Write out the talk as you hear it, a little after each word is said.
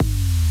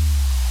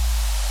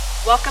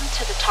Welcome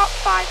to the Top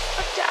 5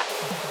 of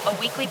Death, a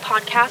weekly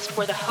podcast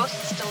where the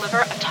hosts deliver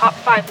a top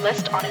 5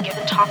 list on a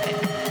given topic.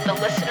 The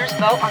listeners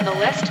vote on the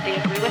list they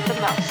agree with the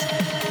most.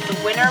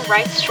 The winner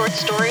writes short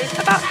stories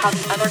about how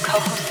the other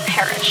co-hosts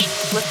perish,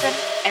 listen,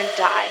 and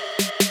die.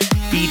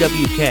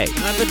 BWK.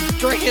 I've been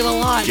drinking a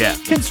lot.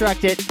 Jeff.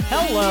 Construct it.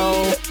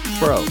 Hello.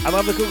 Bro. I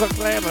love the Ku Klux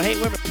Klan, but I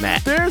hate women.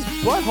 Matt. There's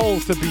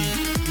buttholes to be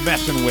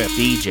messing with.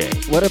 DJ.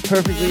 What a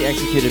perfectly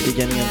executed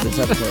beginning of this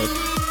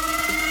episode.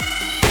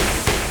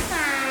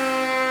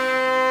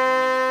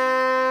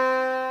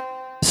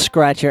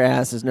 Scratch your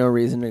ass is no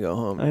reason to go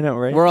home. I know,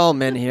 right? We're all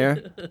men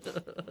here.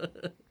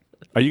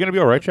 Are you going to be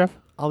all right, Jeff?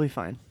 I'll be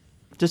fine.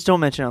 Just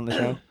don't mention it on the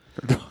show.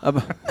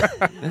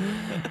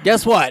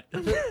 Guess what?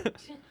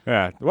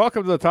 Yeah.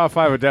 Welcome to the Top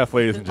 5 of Death,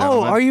 ladies and Oh,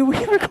 gentlemen. are you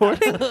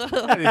recording?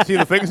 You see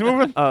the things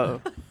moving? Oh.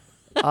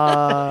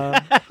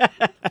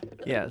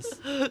 Yes.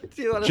 Do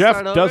you want to Jeff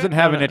start over? doesn't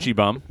have an itchy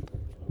bum.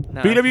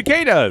 No.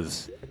 BWK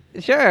does.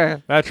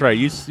 Sure. That's right.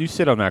 You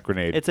sit on that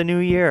grenade. It's a new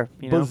year,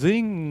 you know.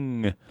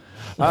 Bazing.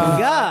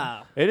 Yeah.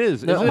 It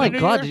is. No, Is oh it my a new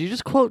God! year? Did you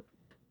just quote?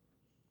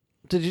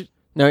 Did you?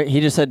 No,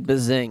 he just said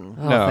bazing.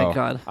 Oh, No. thank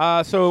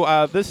God.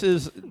 So this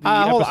is the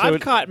Hold on. episode.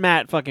 I've caught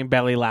Matt fucking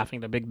belly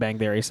laughing to Big Bang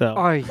Theory, so.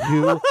 Are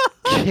you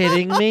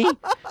kidding me?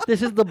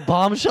 This is the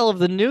bombshell of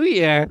the new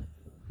year.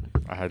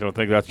 I don't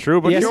think that's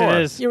true, but Yes, sure.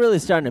 it is. You're really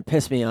starting to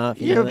piss me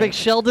off. You're a big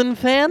Sheldon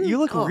fan? You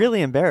look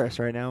really embarrassed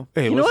right now.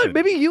 Hey, You know listen. what?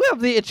 Maybe you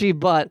have the itchy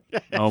butt.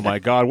 Oh my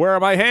God, where are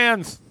my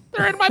hands?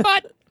 They're in my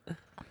butt.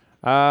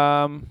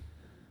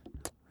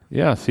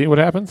 Yeah. See what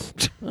happens.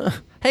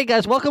 Hey,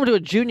 guys, welcome to a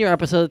junior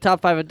episode of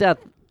Top 5 of Death.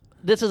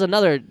 This is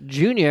another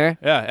junior.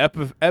 Yeah.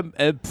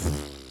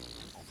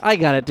 I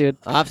got it, dude.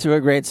 Off to a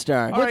great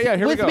start. All right, yeah,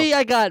 here we With go. me,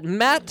 I got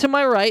Matt to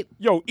my right.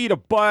 Yo, eat a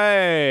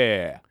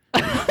bye.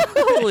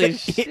 Holy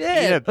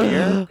shit.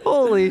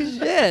 Holy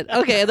shit.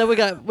 Okay, and then we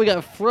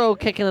got Fro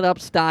kicking it up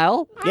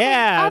style.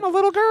 Yeah. I'm a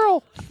little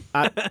girl.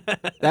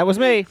 That was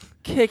me.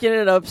 Kicking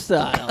it up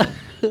style.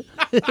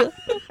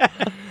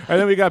 And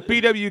then we got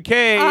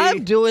BWK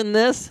I'm doing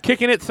this.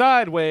 kicking it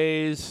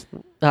sideways,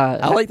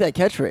 I like that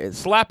catchphrase.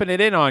 slapping it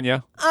in on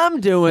you.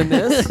 I'm doing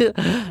this.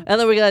 And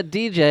then we got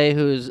DJ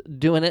who's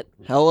doing it.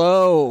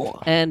 Hello.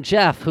 And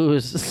Jeff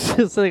who's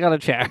sitting on a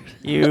chair.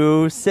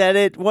 You said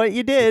it what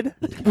you did.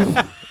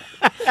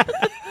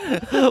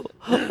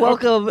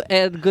 Welcome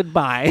and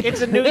goodbye.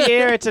 It's a new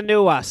year. It's a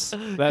new us.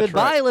 That's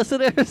Goodbye, right.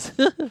 listeners.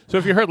 So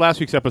if you heard last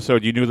week's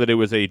episode, you knew that it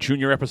was a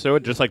junior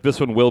episode, just like this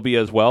one will be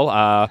as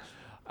well.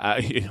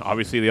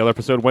 Obviously, the other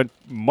episode went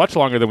much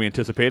longer than we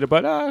anticipated,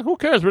 but who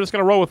cares? We're just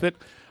going to roll with it.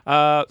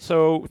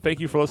 So thank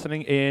you for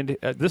listening. And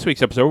this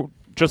week's episode,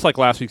 just like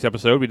last week's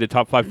episode, we did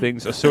top 5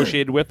 things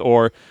associated with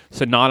or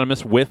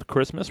synonymous with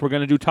Christmas. We're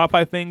going to do top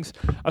 5 things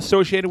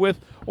associated with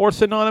or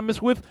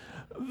synonymous with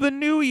the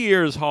New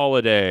Year's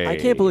holiday. I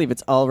can't believe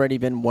it's already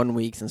been 1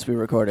 week since we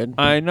recorded.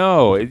 I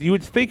know. You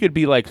would think it'd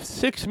be like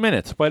 6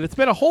 minutes, but it's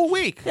been a whole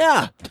week.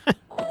 Yeah.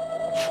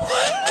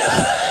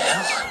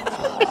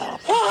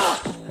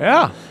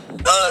 Yeah.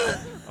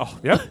 Oh,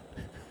 yeah.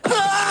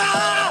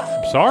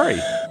 I'm sorry.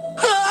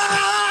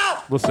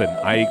 Listen,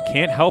 I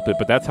can't help it,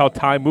 but that's how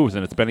time moves,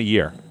 and it's been a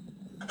year.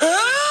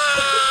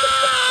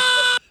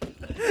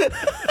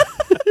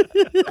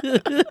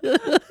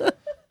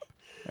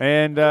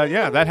 And,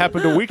 yeah, that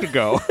happened a week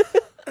ago,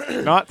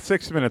 not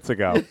 6 minutes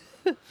ago.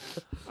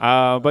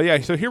 But, yeah,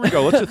 so here we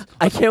go. Let's just...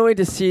 I can't wait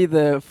to see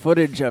the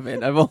footage of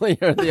it. I've only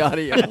heard the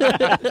audio.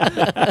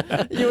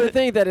 You would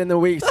think that in the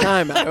week's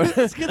time I would.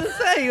 gonna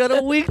say you had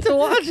a week to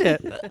watch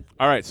it.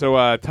 All right,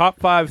 so top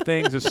 5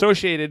 things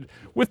associated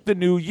with the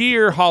New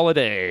Year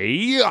holiday.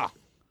 Yeah.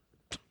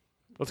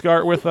 Let's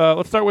start with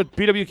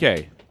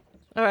BWK.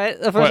 All right.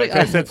 The What, first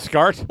I said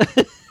SCART?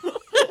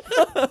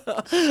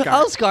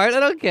 I'll SCART. I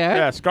don't care.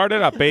 Yeah, SCART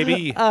it up,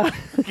 baby.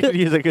 Could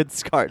use a good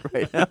SCART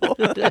right now.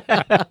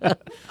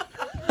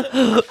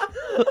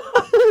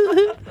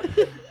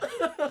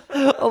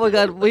 Oh my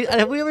God.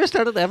 Have we ever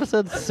started the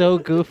episode so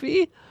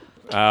goofy?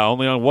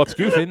 Only on What's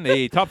Goofing,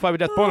 a Top 5 of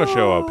Death porno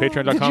show.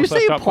 Patreon.com. Did you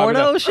say /Top 5 of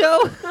porno Death.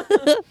 show?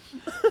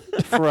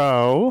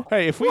 Fro.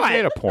 Hey, if we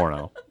made a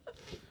porno,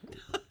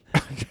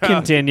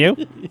 Continue.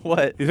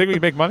 What? you think we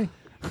could make money?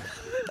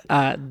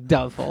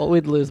 Doubtful.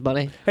 We'd lose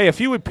money. Hey, if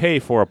you would pay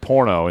for a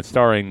porno and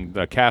starring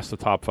the cast of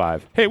Top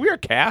 5. Hey, we are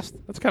cast.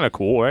 That's kind of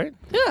cool, right?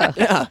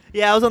 Yeah.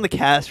 Yeah, I was on the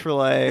cast for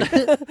like...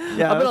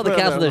 Yeah, I've been on the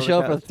cast of the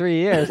show for 3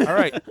 years. All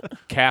right,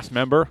 cast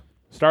member,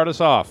 start us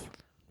off.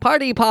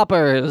 Party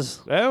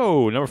poppers.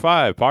 Oh, number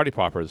 5, Party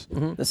Poppers.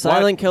 The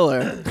silent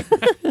killer.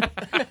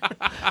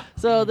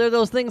 So they're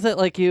those things that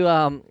like you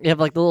have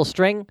like the little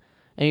string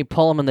and you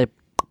pull them and and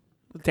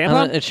then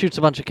Tampon? it shoots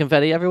a bunch of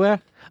confetti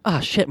everywhere. Ah,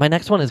 shit. My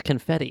next one is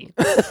confetti.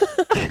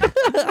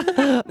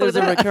 There's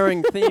a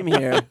recurring theme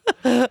here.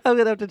 I'm going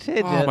to have to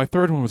change Oh, it. my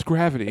third one was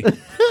Gravity.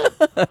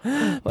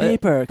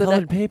 Paper,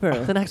 colored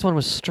paper. The next one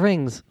was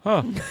strings.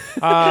 Huh.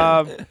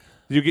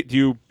 Do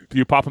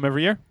you pop them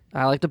every year?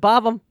 I like to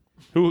pop them.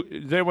 Who?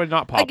 Does anyone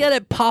not pop I get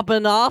it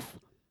popping off.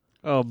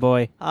 Oh,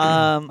 boy.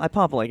 I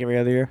pop like every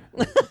other year.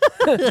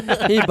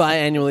 He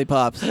biannually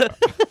pops.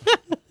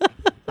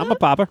 I'm a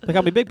Papa. They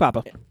call me Big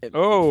Papa.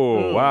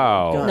 Oh,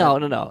 wow. God.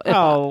 No.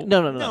 Oh.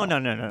 No.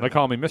 No. They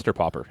call me Mr.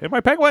 Popper. And my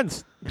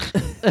penguins.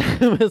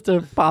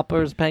 Mr.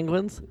 Popper's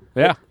Penguins.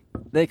 Yeah.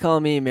 They call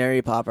me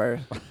Mary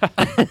Popper.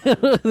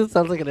 This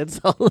sounds like an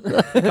insult.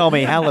 Call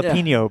me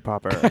jalapeno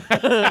popper.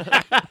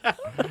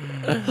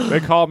 They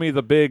call me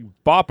the Big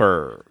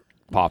Bopper.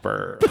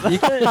 Popper.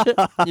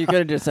 You could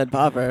have just said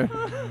Popper.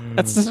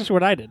 That's just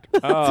what I did.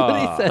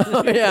 Ah.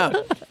 Oh, yeah.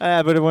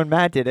 But when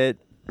Matt did it,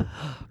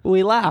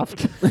 We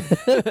laughed.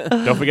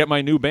 Don't forget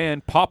my new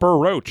band, Popper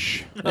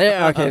Roach.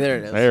 Yeah, okay, there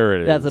it is. There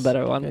it is. That's a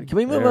better one. Can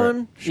we move There.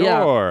 on?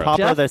 Sure. Popper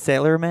Jeff? the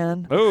Sailor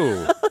Man.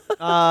 Oh.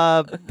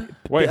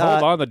 Wait, Uh,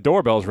 hold on. The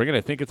doorbell's ringing.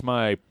 I think it's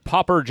my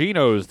Popper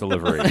Geno's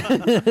delivery.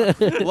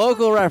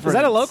 Local reference. Is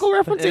that a local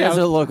reference? It is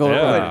a local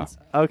Yeah. reference.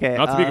 Okay.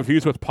 Not to be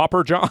confused with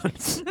Popper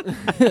Johns.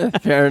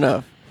 Fair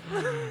enough.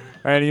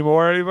 Any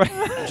more? Anybody?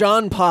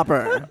 John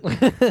Popper.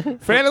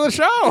 Fan of the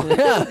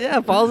show?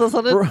 Yeah, follows us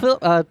on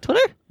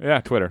Twitter.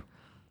 Yeah, Twitter.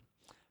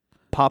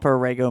 Popper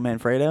Rego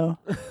Manfredo.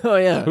 Oh,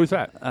 yeah. Who's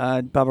that?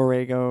 Baba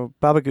Rego.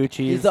 Baba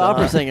Gucci. He's the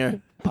opera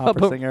singer.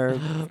 Opera singer.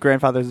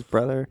 Grandfather's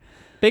brother.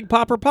 Big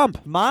Popper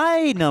Pump.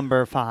 My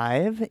number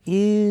 5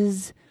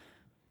 is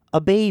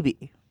a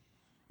baby.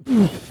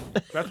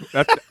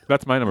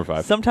 That's my number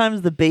 5.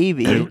 Sometimes the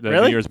baby. The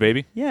Really? New Year's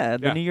baby? Yeah,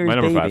 the Yeah, New Year's my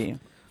number baby. 5.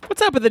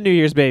 What's up with the New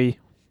Year's baby?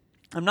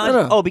 I'm not.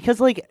 No. Oh, because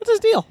like What's his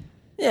deal?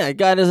 Yeah,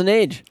 God doesn't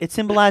age. it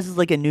symbolizes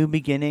like a new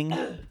beginning.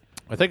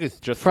 I think it's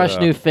just Fresh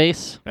new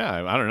face.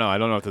 Yeah, I don't know. I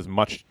don't know if there's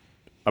much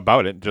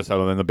about it, just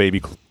other than the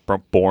baby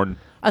born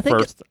I think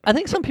first. I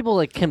think some people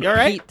like compete. all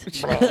right?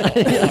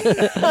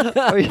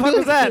 What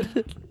was that?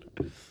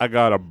 I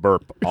got a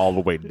burp all the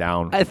way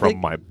down I from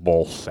think- my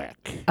ball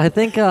sack. I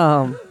think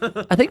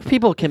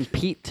people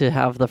compete to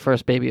have the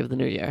first baby of the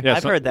new year. Yeah,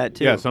 I've heard that,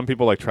 too. Yeah, some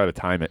people like try to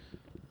time it.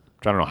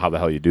 Which I don't know how the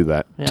hell you do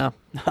that. Yeah.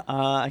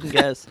 I can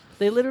guess.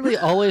 They literally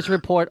always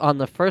report on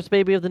the first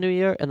baby of the new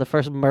year and the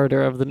first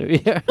murder of the new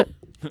year.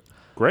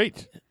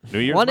 Great. New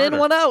Year's One murder. in,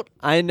 one out.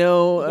 I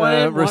know One in,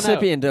 a one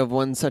recipient of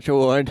one such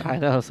award. I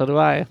know, so do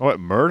I. What,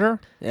 murder?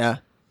 Yeah.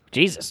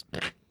 Jesus.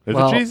 Is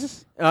Well- it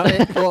Jesus?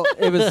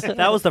 It was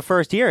That was the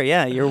first year.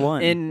 Yeah, year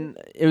 1.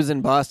 it was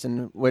in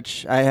Boston,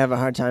 which I have a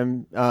hard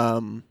time.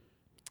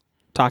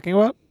 Talking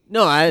about?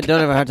 No, I don't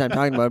have a hard time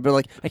talking about it. But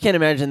like, I can't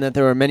imagine that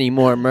there were many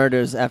more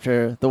murders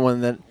after the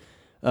one that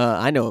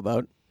I know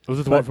about. Was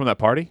it the one from that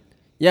party?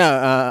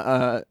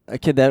 Yeah, a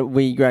kid that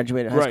we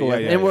graduated high Right, school yeah,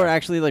 with, yeah, and we're yeah.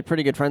 actually like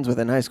pretty good friends with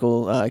in high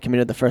school.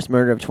 Committed the first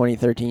murder of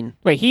 2013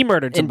 Wait, he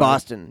murdered in somebody.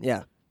 Boston.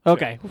 Yeah,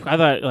 Okay. I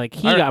thought like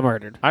he I- got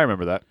murdered. I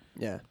remember that.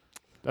 yeah.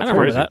 That's I don't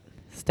remember crazy. that.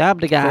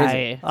 Stabbed a guy.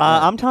 Crazy.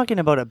 I'm talking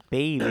about a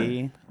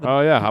baby.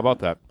 Oh, yeah. How about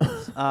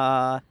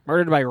that?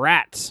 Murdered by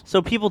rats.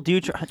 So people do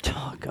try.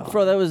 Oh god.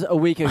 Bro, that was a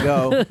week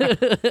ago.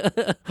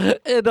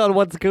 And on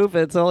one scoop,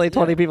 it's only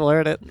 20 people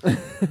heard it.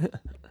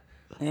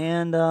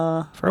 And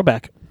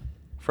Throwback.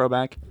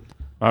 throwback.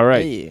 All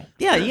right. Hey.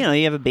 Yeah,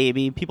 you have a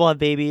baby. People have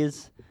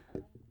babies.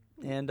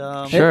 And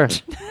Sure.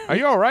 Are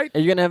you all right? Are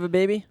you gonna have a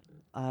baby?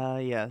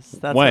 yes,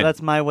 that's When?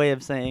 that's my way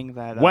of saying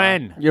that.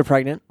 When? You're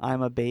pregnant.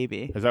 I'm a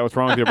baby. Is that what's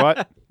wrong with your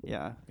butt?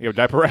 Yeah, You have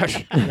diaper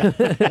rash? there's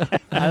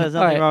nothing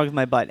right. wrong with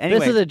my butt. Anyway,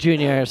 This is a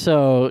junior,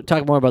 so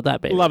talk more about that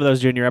baby. Love those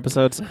junior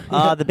episodes.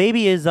 the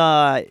baby is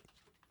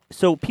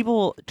so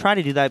people try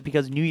to do that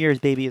because New Year's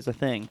baby is a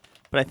thing,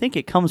 but I think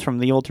it comes from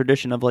the old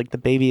tradition of like the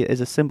baby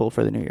is a symbol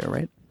for the New Year,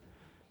 right?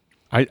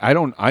 I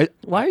don't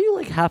Why are you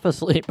like half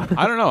asleep?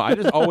 I don't know. I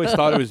just always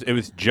thought it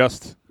was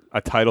just a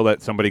title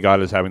that somebody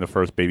got as having the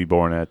first baby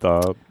born at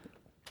Yeah,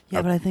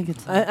 but I think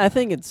it's I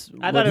think it's.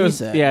 I what thought it he was.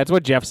 said. Yeah, it's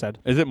what Jeff said.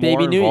 Is it Baby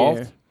more New involved?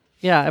 Year.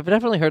 Yeah, I've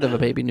definitely heard of a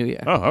baby new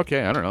year. Oh,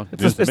 okay. I don't know.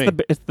 It's News to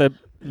me.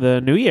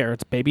 the new year.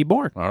 It's baby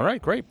born. All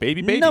right, great.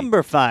 Baby.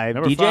 number 5.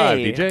 Number DJ.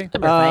 5,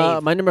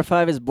 DJ. My number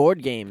 5 is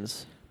board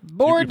games. You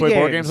Board play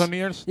board games on New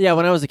Year's? Yeah,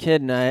 when I was a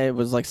kid and I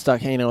was like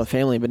stuck hanging out with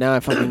family, but now I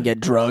fucking get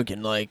drunk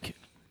and like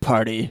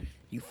party.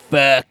 You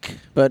fuck.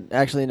 But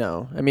actually,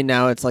 no. I mean,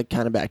 now it's like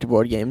kind of back to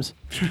board games.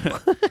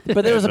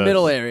 But there was a The-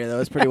 middle area that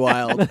was pretty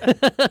wild.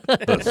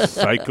 The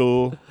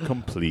cycle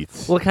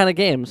completes. What kind of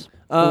games?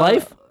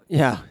 Life?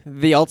 Yeah,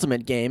 the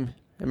ultimate game.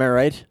 Am I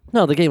right?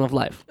 No, the game of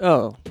life.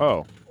 Oh,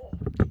 Oh,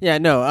 yeah,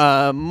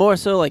 no. More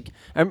so like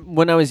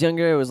when I was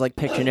younger, it was like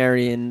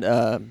Pictionary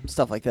and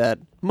stuff like that.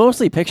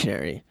 Mostly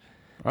Pictionary.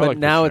 I But like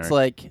now Pictionary. it's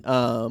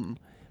like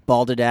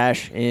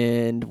Balderdash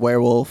and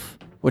Werewolf,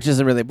 which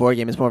isn't really a board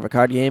game. It's more of a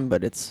card game,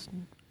 but it's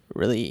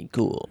really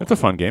cool. It's a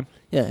fun game.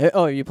 Yeah.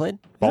 Oh, have you played?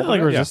 Like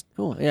Yeah. resist.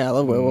 Cool. Yeah, I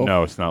love Werewolf.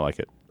 No, it's not like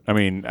it. I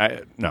mean,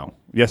 no.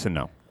 Yes and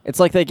no. It's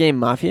like that game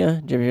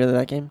Mafia. Did you ever hear of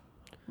that game?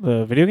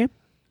 The video game.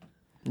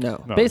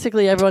 No. No.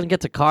 Basically, everyone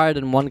gets a card,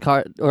 and one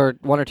card or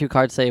one or two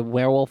cards say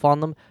werewolf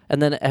on them,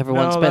 and then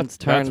everyone No, spends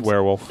turns. That's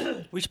werewolf.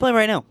 We should play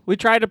right now. We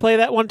tried to play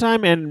that one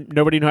time, and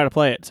nobody knew how to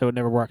play it, so it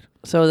never worked.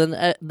 So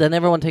then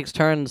everyone takes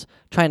turns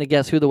trying to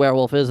guess who the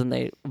werewolf is, and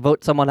they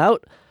vote someone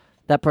out.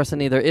 That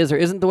person either is or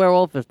isn't the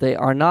werewolf. If they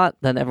are not,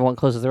 then everyone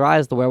closes their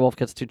eyes. The werewolf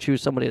gets to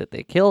choose somebody that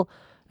they kill,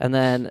 and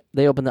then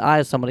they open the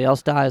eyes. Somebody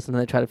else dies, and then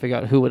they try to figure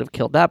out who would have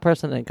killed that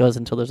person. And it goes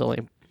until there's only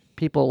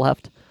people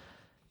left.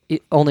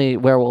 Only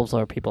werewolves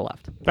or people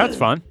left. That's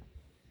fun.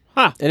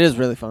 It is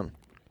really fun.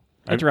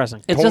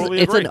 Interesting. It's Totally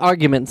just it's agree. an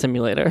argument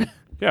simulator.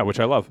 Yeah, which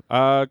I love.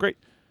 Great.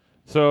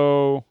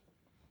 So,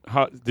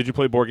 did you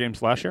play board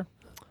games last year?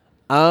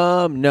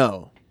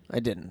 No, I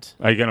didn't.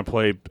 Are you gonna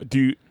play? Do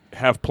you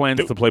have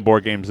plans to play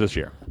board games this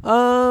year?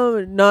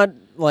 Not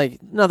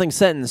like nothing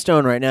set in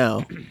stone right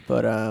now,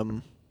 but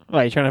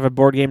What, you trying to have a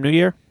board game New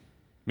Year?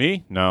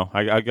 Me? No.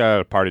 I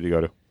got a party to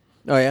go to.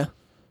 Oh yeah,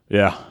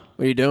 Yeah,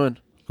 what are you doing?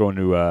 going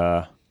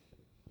to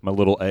my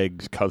little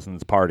egg's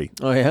cousin's party.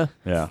 Oh yeah,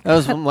 Yeah, that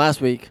was from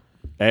last week.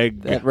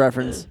 egg, That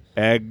reference.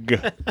 egg,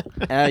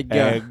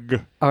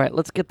 egg. All right,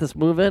 let's get this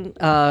moving.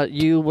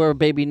 You were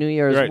baby New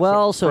Year as Right,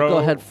 well, so go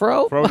ahead,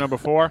 Fro. Fro number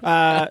 4.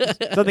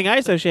 Something I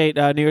associate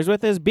New Year's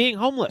with is being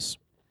homeless.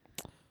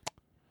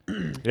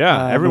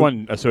 Yeah,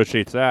 everyone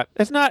associates that.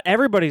 It's not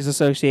everybody's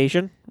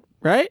association,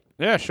 right?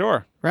 Yeah,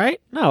 sure.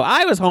 Right? No,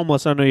 I was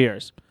homeless on New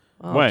Year's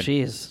Oh, When?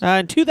 jeez.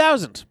 in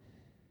 2000.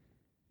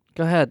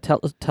 Go ahead, tell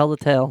the Oh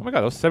tale. my god,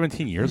 that was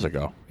 17 years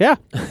ago. Yeah.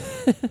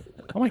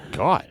 Oh my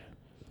god.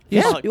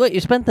 You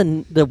spent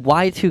the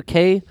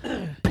Y2K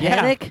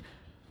panic?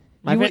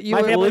 My You were- fa- you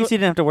my were- At family least you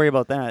didn't have to worry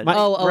about that. My-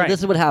 Oh, right. this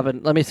is what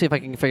happened. Let me see if I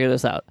can figure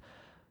this out.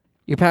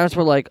 Your parents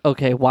were like,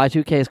 okay,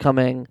 Y2K is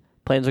coming.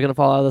 Planes are going to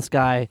fall out of the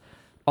sky.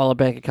 All our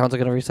bank accounts are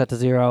going to reset to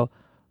zero.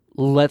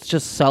 Let's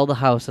just sell the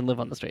house and live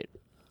on the street.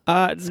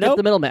 Skip nope.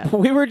 the middleman.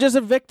 We were just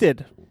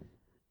evicted.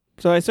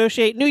 So I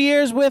associate New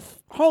Year's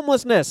with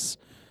homelessness.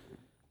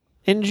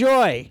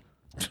 Enjoy.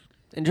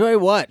 Enjoy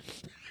what?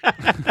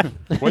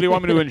 What do you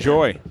want me to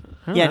enjoy?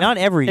 Yeah, not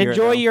every year.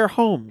 Enjoy though. your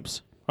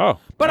homes. Oh,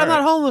 But all I'm not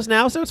right. homeless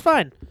now, so it's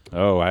fine.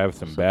 Oh, I have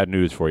some bad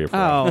news for you. Fro.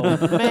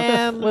 Oh,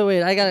 man.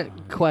 Wait, I got a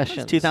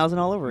question. 2000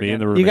 all over Me again.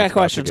 and the You roommates got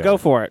questions. together. Go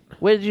for it.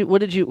 Where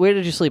did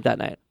you sleep that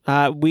night?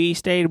 We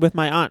stayed with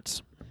my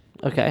aunts.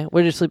 Okay.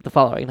 Where did you sleep the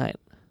following night?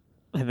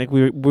 I think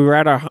we were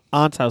at our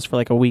aunt's house for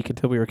like a week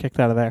until we were kicked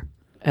out of there.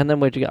 And then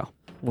where'd you go?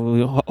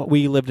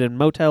 We lived in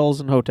motels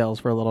and hotels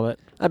for a little bit.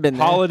 I've been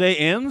there. Holiday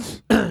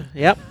Inns?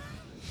 Yep.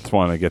 Just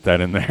want to get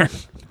that in there.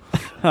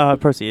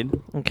 Proceed.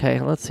 Okay,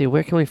 let's see.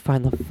 Where can we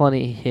find the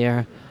funny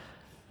here?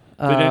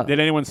 Did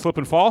anyone slip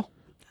and fall?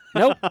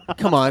 Nope.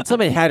 Come on,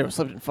 somebody had to have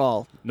slipped and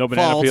fall. No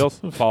banana Falled. peels?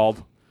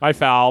 Falled. I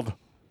fouled.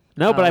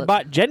 No, but I Uh,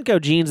 bought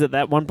Genko jeans at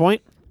that one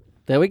point.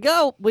 There we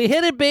go. We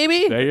hit it,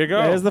 baby. There you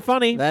go. There's the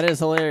funny. That is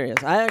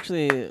hilarious. I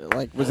actually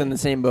was in the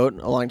same boat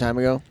a long time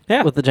ago.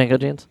 Yeah. With the Jenko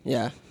jeans.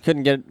 Yeah,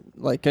 couldn't get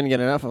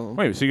enough of them.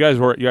 Wait, so you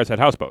guys had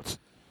houseboats?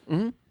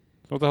 Mm-hmm.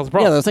 What the hell's the Yeah,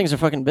 problem? those things are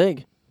fucking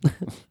big.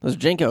 Those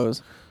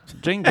Jinkos.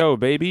 Jingo,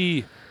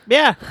 baby.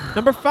 Yeah.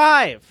 Number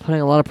 5.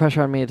 Putting a lot of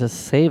pressure on me to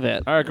save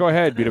it. All right, go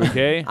ahead,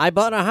 BWK. I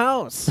bought a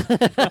house.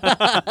 Buying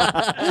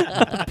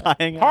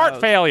a Heart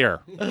house. failure.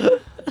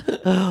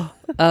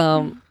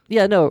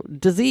 Yeah, no,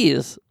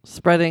 disease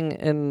spreading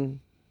in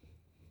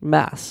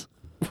mass.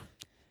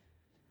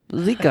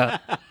 Zika.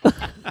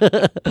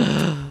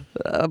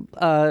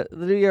 The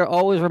new year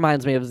always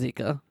reminds me of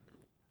Zika.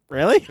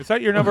 Really? Is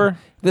that your number?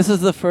 This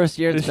is the first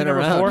year it's Is been your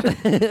number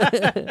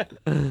around.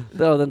 4?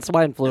 No, then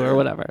swine flu or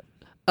whatever.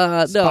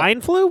 No,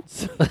 Spine flu?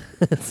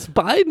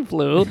 spine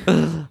flu.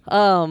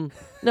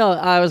 No,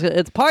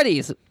 it's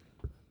parties.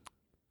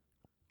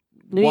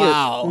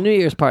 Wow. New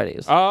Year's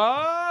parties. Oh,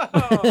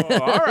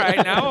 all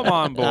right. Now I'm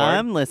on board.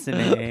 I'm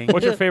listening.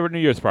 What's your favorite New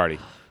Year's party?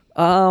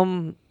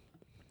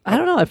 I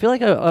don't know. I feel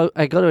like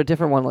I go to a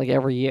different one like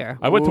every year.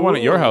 I went to one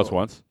at your house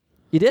once.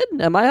 You did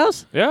at my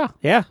house? Yeah.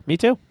 Yeah, me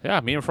too. Yeah,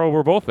 me and Fro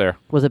were both there.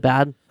 Was it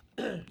bad?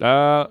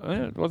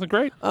 It wasn't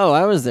great. Oh,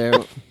 I was there.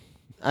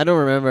 I don't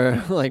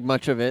remember like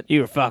much of it.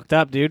 You were fucked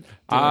up, dude.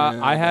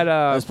 I had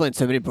I was playing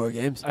so many board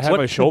games. I had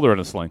my shoulder in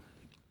a sling.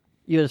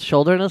 You had a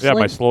shoulder in a Yeah,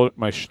 sling?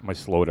 my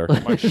shoulder.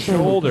 My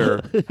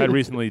shoulder had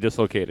recently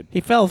dislocated. He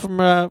fell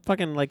from a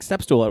fucking like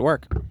step stool at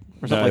work or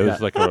No, something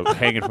it like was like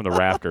hanging from the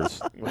rafters.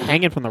 that.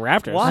 Hanging from the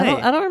rafters. Why?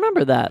 I don't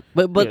remember that.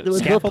 But Yeah, the,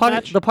 scaffold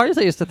match? the parties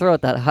I used to throw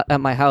at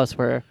my house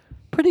were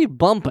pretty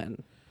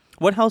bumping.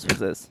 What house was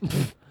this?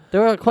 There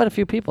were quite a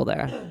few people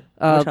there.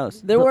 Which house?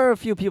 There were a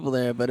few people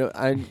there, but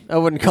I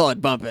wouldn't call it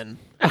bumping.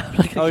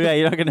 Oh yeah,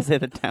 you're not gonna say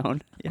the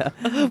town. Yeah.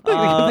 the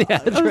I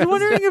was address.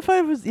 wondering if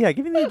I was. Yeah,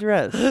 give me the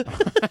address.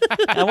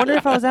 I wonder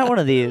if I was at one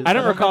of these. I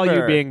don't recall you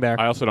remember. being there.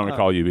 I also don't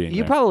recall you being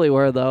You there. probably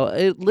were though.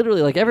 It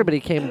literally like everybody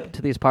came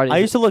to these parties. I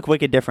used to look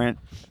wicked different.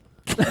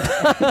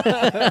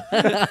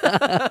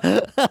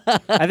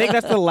 I think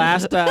that's the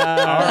last. All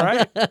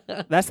right.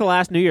 That's the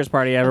last New Year's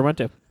party I ever went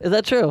to. Is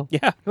that true?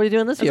 Yeah. What are you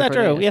doing this Is year? that for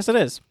New true? Year's? Yes, it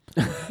is.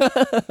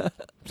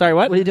 Sorry,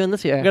 what? What are you doing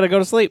this year? I'm gonna go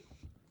to sleep.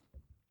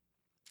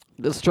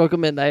 The stroke of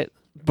midnight.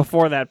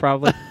 Before that,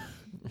 probably.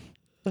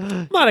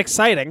 Not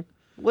exciting.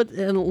 What?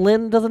 And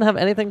Lynn doesn't have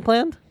anything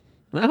planned.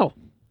 No.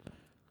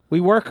 We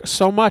work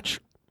so much.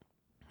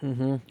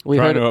 Mm-hmm. We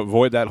Trying heard. to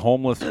avoid that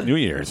homeless New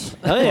Year's.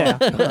 Oh yeah.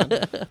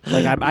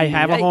 Like I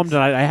have a home Yikes.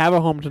 tonight. I have a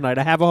home tonight.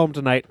 I have a home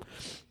tonight.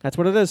 That's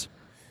what it is.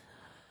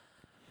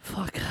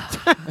 Fuck.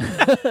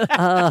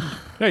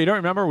 No, you don't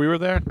remember? We were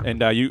there,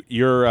 and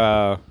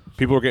your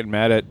people were getting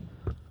mad at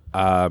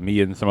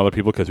me and some other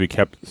people, because we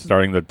kept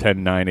starting the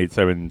 10, 9, 8,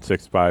 7,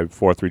 6, 5,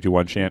 4, 3, 2,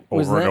 1 chant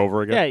Was over and that-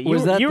 over again. Yeah,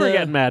 Was that you were the-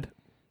 getting mad.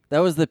 That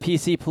was the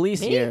PC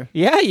police year.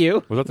 Yeah,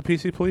 you. Was that the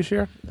PC police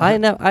year? I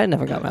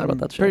never got mad about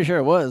that shit. Pretty sure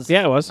it was.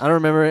 Yeah, it was. I don't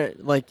remember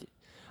it. Like,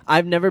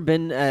 I've never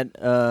been at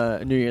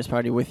a New Year's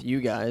party with you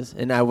guys,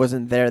 and I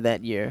wasn't there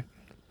that year.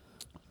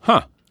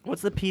 Huh.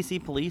 What's the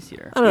PC police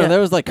year? I don't know. Yeah. There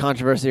was like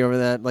controversy over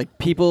that. Like,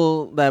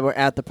 people that were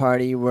at the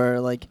party were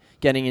like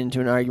getting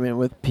into an argument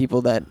with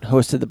people that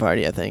hosted the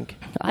party. I think.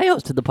 I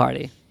hosted the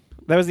party.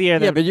 That was the year Yeah,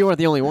 that. but you weren't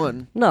the only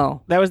one.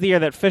 No. That was the year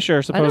that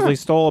Fisher supposedly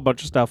stole a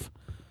bunch of stuff.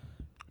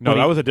 No,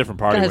 that was a different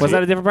party. Guys, where Was he-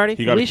 that a different party?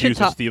 He got We should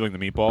accused of talk- stealing the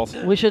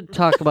meatballs. We should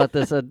talk about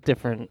this a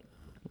different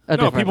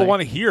People thing.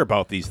 want to hear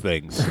about these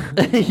things.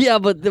 Yeah,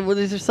 but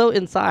these are so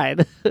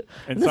inside. This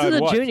Inside is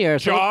a what? junior.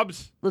 So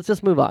Jobs. let's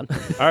just move on.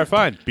 All right,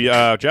 fine.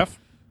 Jeff?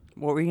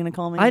 What were you gonna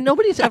call me?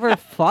 Nobody's ever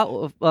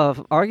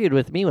argued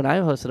with me when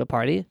I hosted a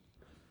party.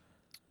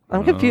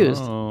 I'm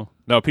confused. Oh.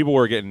 No, people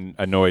were getting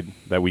annoyed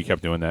that we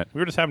kept doing that. We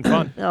were just having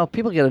fun. No,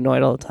 people get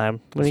annoyed all the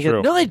time. When That's you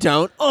true. No, they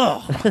don't.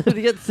 Oh, get when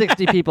you get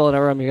 60 people in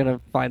a room, you're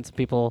gonna find some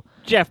people.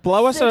 Jeff,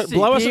 blow us a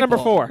 60 number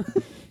people. 4.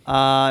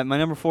 My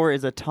number 4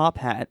 is a top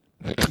hat.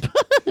 Like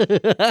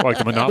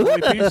the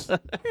Monopoly piece?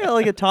 Yeah,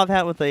 like a top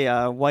hat with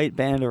a white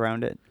band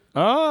around it.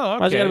 Oh,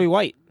 Why's it gotta be okay.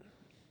 white?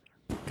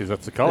 Because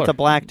that's the color. It's a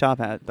black top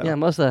hat, though. Yeah,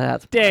 most of the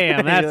hats.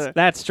 Damn,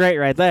 that's straight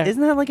right there.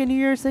 Isn't that like a New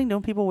Year's thing?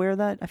 Don't people wear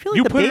that? I feel like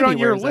You the put it baby on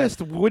your wears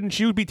that. list. Wouldn't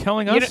you be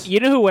telling You us?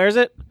 know who wears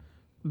it?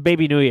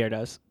 Baby New Year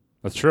does.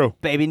 That's true.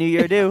 Baby New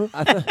Year do.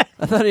 I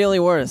thought he only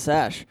wore a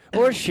sash,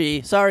 or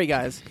she. Sorry,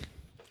 guys.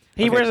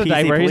 He Okay, wears a PC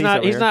diaper. He's police not.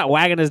 over He's here. not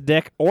wagging his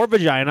dick or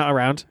vagina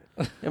around.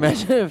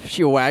 Imagine if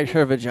she wagged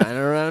her vagina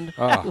around.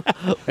 Oh.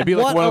 It'd be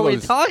like What one are of we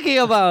those talking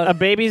A about?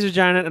 baby's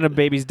vagina and a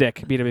baby's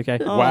dick.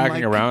 BWK. Oh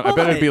wagging my around. I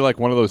bet it'd God. be like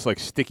one of those like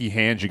sticky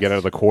hands you get out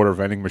of the quarter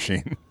vending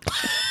machine.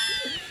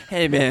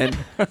 Hey, man,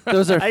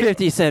 those are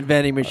 50-cent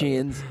vending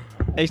machines.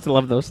 I used to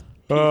love those.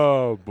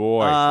 Oh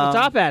boy. The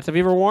top hats. Have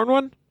you ever worn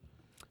one?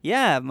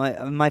 Yeah,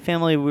 my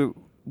family we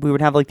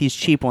would have like these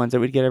cheap ones that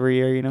we'd get every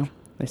year. You know,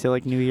 they say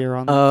like New Year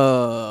on them.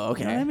 Oh,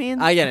 okay. You know what I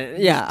mean? I get it.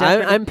 Yeah,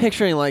 Different- I'm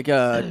picturing like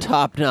a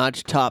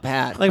top-notch top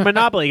hat, Like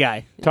Monopoly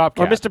guy Top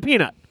or Cat. Mr.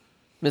 Peanut.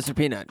 Mr.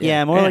 Peanut.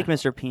 yeah, more Yeah. like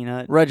Mr.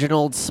 Peanut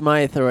Reginald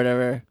Smythe or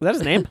whatever. Was that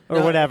his name?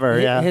 or whatever.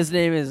 Yeah. His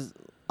name is.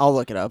 I'll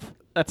look it up.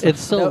 That's It's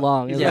so No,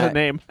 long. Is Isn't that yeah. his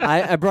name?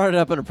 I brought it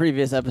up on a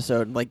previous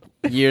episode like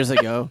years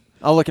ago.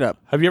 I'll look it up.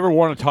 Have you ever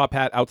worn a top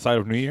hat outside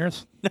of New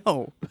Year's?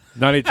 no.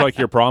 Not to like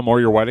your prom or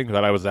your wedding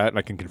that I was at, and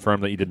I can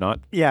confirm that you did not.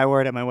 Yeah, I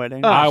wore it at my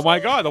wedding. Oh. Oh my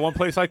god, the one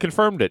place I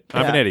confirmed it.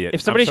 I'm an Yeah. idiot.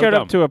 If somebody I'm so showed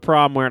dumb. up to a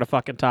prom wearing a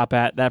fucking top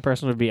hat, that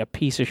person would be a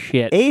piece of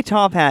shit. A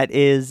top hat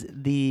is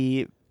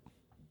the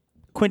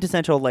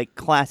quintessential like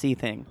classy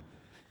thing.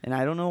 And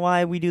I don't know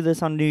why we do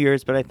this on New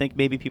Year's, but I think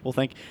maybe people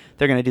think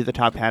they're going to do the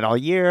top hat all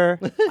year.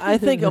 I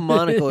think a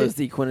monocle is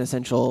the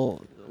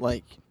quintessential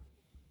like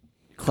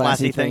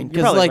classy Classy thing. thing You're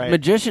because probably like right.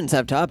 magicians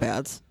have top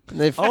hats.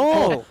 They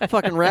Oh.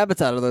 fucking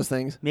rabbits out of those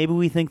things. Maybe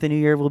we think the New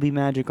Year will be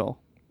magical.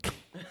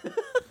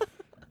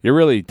 You're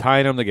really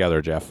tying them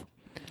together, Jeff.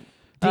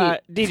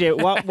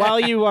 DJ, while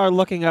you are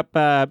looking up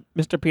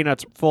Mr.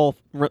 Peanut's full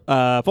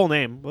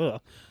name, ugh,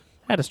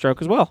 I had a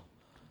stroke as well.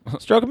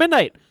 Stroke of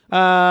midnight.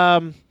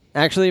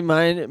 Actually,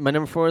 my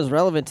number 4 is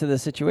relevant to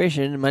this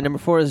situation. My number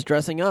 4 is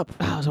dressing up.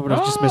 I was hoping it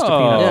was just Mr. Oh,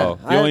 Peanut.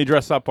 Yeah, you I- only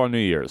dress up on New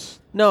Year's.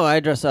 No, I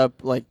dress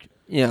up like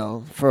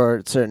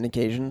for certain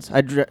occasions.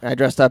 I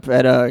dressed up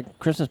at a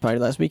Christmas party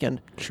last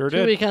weekend. Sure 2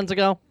 did. weekends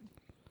ago.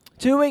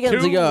 2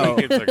 weekends ago.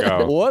 weekends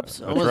ago. Whoops!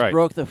 That's Almost right.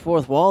 broke the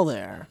fourth wall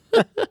there.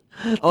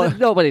 Oh,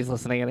 Nobody's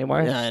listening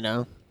anymore. yeah, I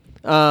know.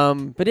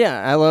 But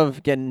yeah, I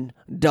love getting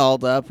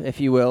dolled up,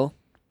 if you will.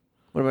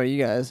 What about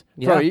you guys?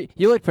 Bro, Yeah.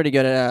 you looked pretty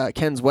good at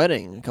Ken's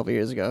wedding a couple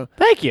years ago.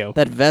 Thank you.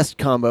 That vest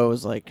combo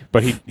was like,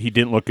 But he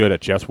didn't look good at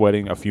Jeff's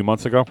wedding a few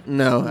months ago.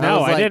 no, No, was I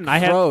like, didn't. I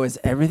had- Bro, is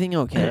everything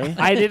okay?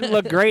 I didn't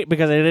look great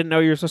because I didn't know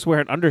you were supposed to wear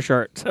an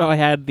undershirt, so I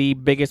had the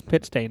biggest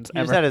pit stains He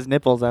just ever. had his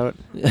nipples out.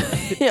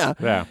 yeah.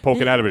 Yeah,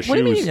 poking out of his What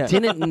do you shoes. mean you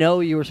didn't know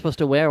you were supposed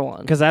to wear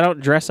one? Because I don't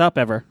dress up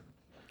ever.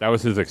 That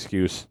was his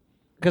excuse.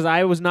 Because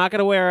I was not going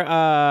to wear,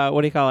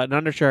 an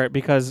undershirt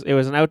because it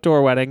was an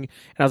outdoor wedding. And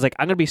I was like,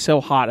 I'm going to be so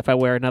hot if I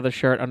wear another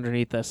shirt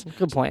underneath this.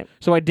 Good point.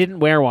 So I didn't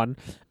wear one.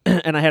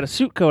 And I had a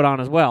suit coat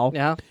on as well.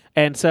 Yeah,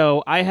 And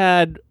so I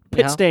had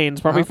pit Yeah. stains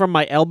probably Uh-huh. from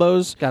my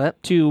elbows got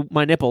it. to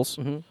my nipples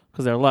Mhm.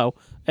 because they're low.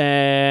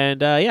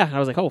 And I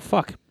was like, oh,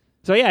 fuck.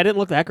 So yeah, I didn't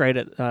look that great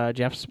at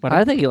Jeff's wedding.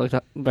 I think you looked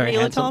very He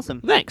looked handsome.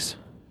 awesome. Thanks.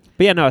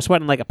 But yeah, no, I was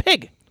sweating like a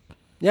pig.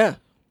 Yeah.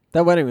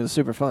 That wedding was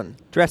super fun.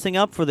 Dressing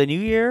up for the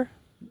New Year.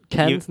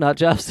 Ken's, not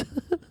Jeff's.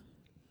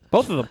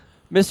 Both of them.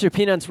 Mr.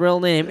 Peanut's real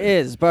name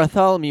is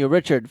Bartholomew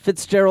Richard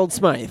Fitzgerald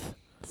Smythe.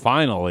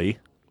 Finally,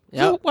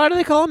 So why do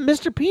they call him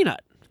Mr.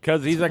 Peanut?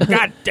 because he's a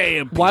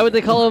goddamn. Why would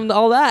they call him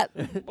all that?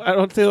 I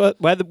don't see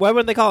why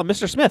wouldn't they call him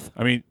Mr. Smith?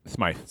 I mean,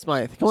 Smythe.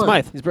 Smythe. Come on.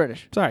 Smythe. He's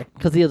British. Sorry.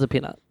 Because he is a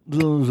peanut.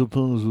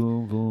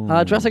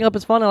 Dressing up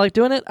is fun. I like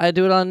doing it. I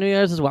do it on New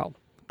Year's as well.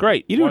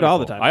 Great. You do it all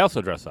the Wonderful. time. I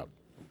also dress up.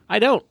 I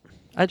don't.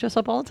 I dress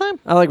up all the time.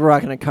 I like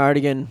rocking a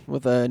cardigan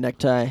with a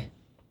necktie.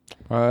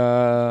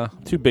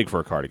 Too big for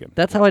a cardigan.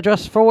 That's how I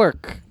dress for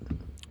work.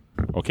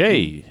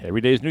 Okay. Every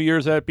day is New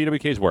Year's at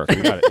BWK's work. We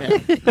got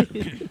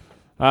it.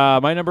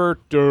 My number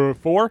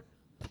 4.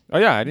 Oh,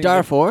 yeah. I didn't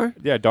Darfur?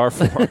 Yeah,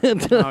 Darfur.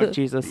 Oh,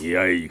 Jesus.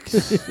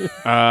 Yikes.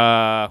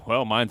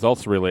 Well, mine's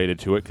also related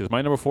to it because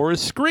my number 4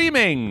 is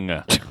screaming.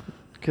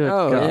 Good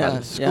Oh, God. yeah.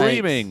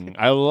 Screaming.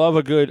 I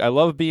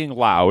love being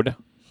loud.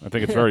 I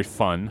think it's very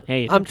fun.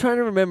 Hey, I'm trying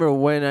to remember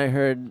when I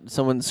heard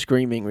someone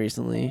screaming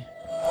recently.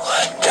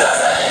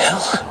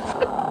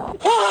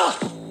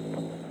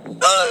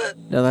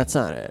 No, that's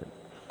not it.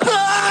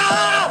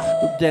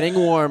 Getting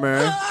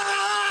warmer.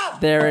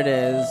 There it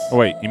is. Oh,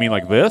 wait, you mean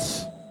like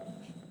this?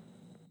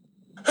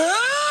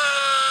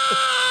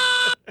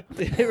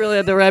 You really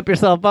had to wrap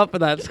yourself up for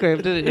that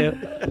scream, didn't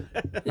you?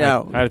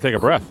 Yeah, I had to take a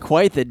breath.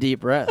 quite the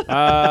deep breath. Like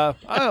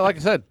I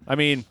said, I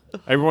mean,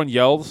 everyone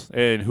yells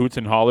and hoots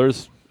and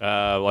hollers,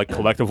 like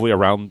collectively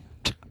around.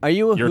 Are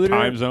you a your hooter?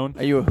 time zone?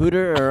 Are you a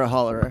hooter or a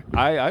hollerer?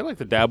 I like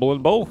to dabble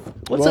in both.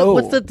 Whoa.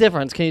 What's the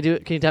difference? Can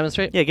you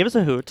demonstrate? Yeah, give us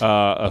a hoot.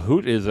 A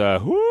hoot is a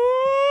whoo,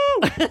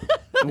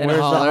 And where's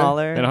the holler?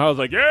 holler? and I was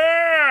like,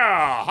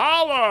 yeah,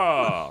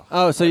 holla.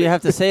 Oh, so you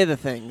have to say the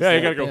things. Yeah,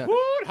 you gotta go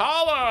hoot,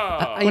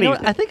 holla. You know what?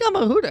 I think I think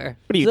I'm a hooter.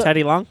 what are you, So-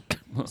 Teddy Long?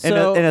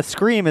 So, and a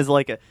scream is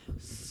like a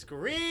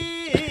scream.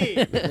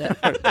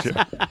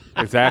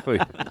 Exactly.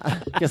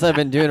 guess I've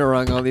been doing it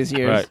wrong all these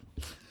years. Right.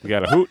 You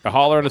got a hoot, a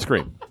holler, and a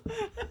scream,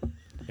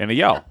 and a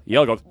yell.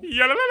 Yell goes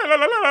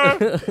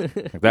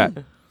like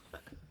that.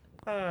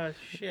 Oh,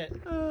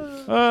 shit.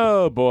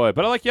 Oh boy,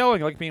 but I like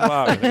yelling. I like being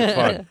loud. I think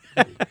it's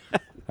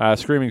fun.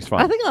 Screaming's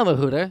fun. I think I'm a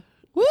hooter.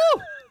 Woo!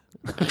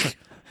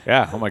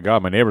 Yeah. Oh my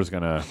God, my neighbor's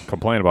gonna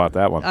complain about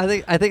that one. I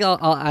think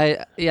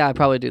I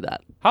probably do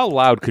that. How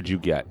loud could you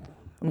get?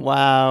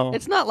 Wow.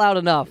 It's not loud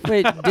enough.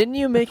 Wait, didn't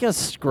you make us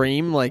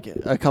scream like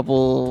a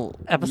couple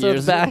Episodes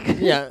years back?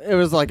 Yeah, it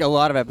was like a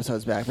lot of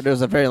episodes back, but it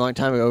was a very long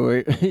time ago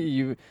where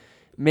you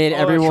made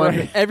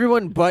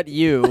everyone but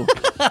you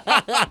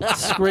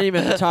scream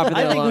at the top of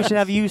I their think we lungs. should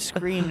have you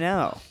scream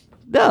now.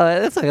 No,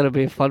 that's not gonna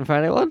be fun for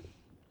anyone.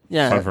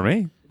 Yeah, Fun for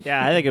me.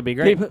 Yeah, I think it'd be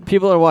great.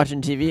 people are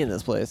watching TV in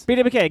this place.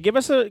 BWK, give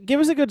us a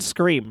good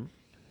scream.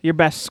 Your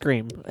best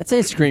scream. I'd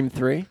say Scream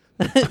 3.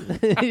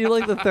 You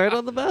like the third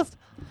one the best?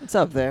 It's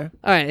up there.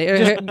 All right,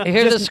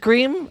 here's a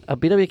scream, a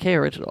BWK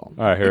original.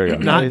 All right, here we go.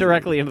 Not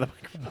directly into the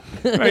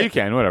microphone. No, you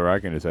can. Whatever. I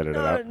can just edit it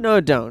out. No,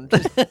 don't.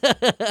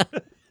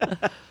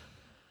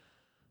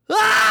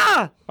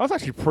 That was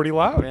actually pretty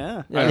loud. Yeah. I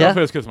don't know Yeah. if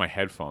it was because of my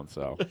headphones,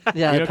 though.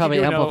 Yeah, You it know, probably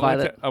keep doing that. amplified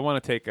it. I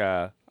want to take.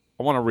 I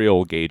want a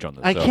real gauge on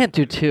this. I so. can't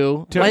do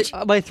two. Two.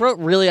 My throat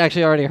really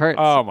actually already hurts.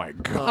 Oh my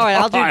God. All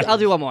right, I'll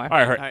do one more. All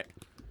right. All right.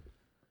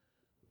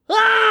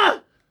 Ah!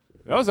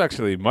 That was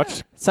actually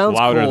much Sounds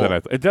louder cool. than I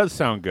thought. It does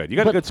sound good. You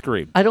got a But- good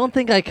scream. I don't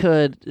think I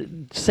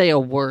could say a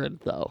word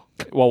though.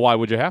 Well, why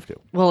would you have to?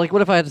 Well, like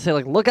what if I had to say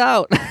like look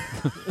out, I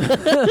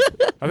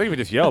think if you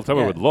just yelled,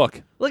 someone would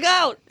look. look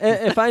out?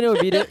 If I know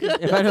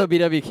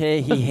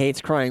BWK, he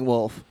hates crying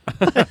wolf.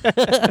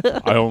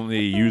 I only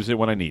use it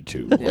when I need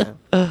to.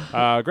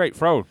 Yeah. Great.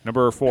 Fro,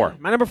 number 4.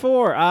 My number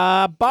 4,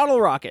 bottle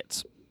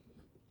rockets.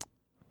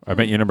 I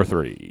meant you number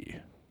 3.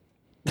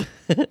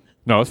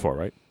 No, it's 4,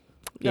 right?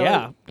 Yeah.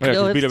 Yeah,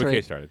 No, 'cause it's BWK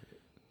 3. started.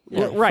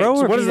 Right. Throw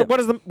So or what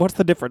is beat what's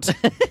the difference?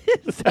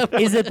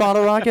 Is it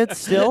bottle rockets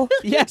still?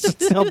 Yes,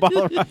 it's still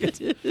bottle rockets.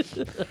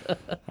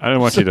 I didn't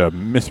want you to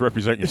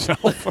misrepresent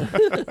yourself.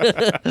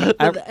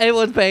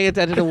 Everyone's paying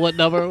attention to what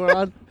number we're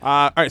on.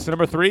 All right, so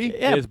number 3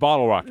 Yeah. is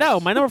bottle rockets. No,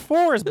 my number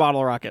 4 is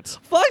bottle rockets.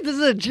 Fuck, this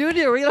is a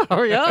junior. We gotta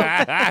hurry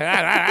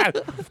up.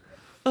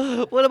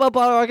 What about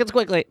bottle rockets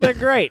quickly? They're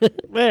great.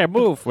 There,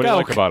 move. What do go.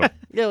 you like about it?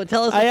 Yo,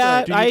 tell us.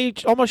 I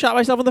almost shot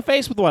myself in the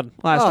face with one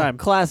last Oh, time.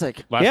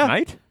 classic. Last Yeah.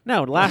 night?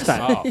 No, last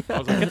time. Oh, I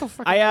was like, get the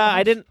fuck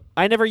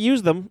I never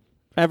used them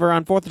ever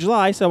on 4th of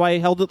July, so I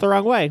held it the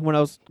wrong way when I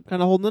was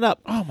kind of holding it up.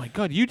 Oh my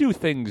God, you do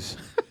things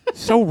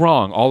so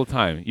wrong all the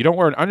time. You don't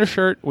wear an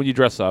undershirt when you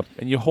dress up,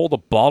 and you hold a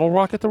bottle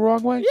rocket the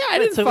wrong way? Yeah, I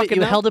didn't So fucking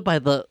you know. held it by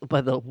the.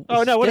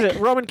 Oh no, what is stick?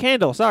 it? Roman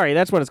candle. Sorry,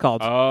 that's what it's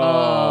called.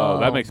 Oh,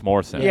 that makes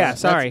more sense. Yeah,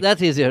 sorry.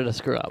 That's easier to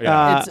screw up.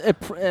 Yeah.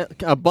 It's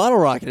a bottle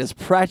rocket is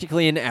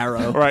practically an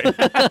arrow. Right.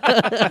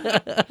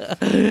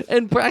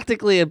 And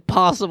practically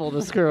impossible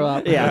to screw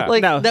up. Yeah,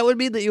 like no. that would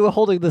mean that you were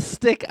holding the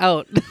stick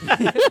out.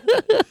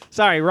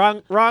 Sorry,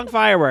 wrong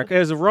firework. It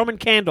was a Roman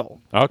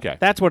candle. Okay.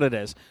 That's what it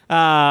is.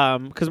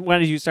 Because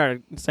when you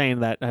started saying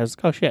that, I was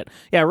oh shit.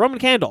 Yeah, Roman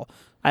candle.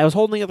 I was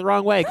holding it the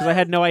wrong way because I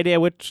had no idea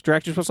which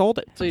direction you're supposed to hold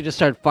it. So you just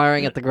started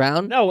firing at the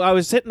ground. No, I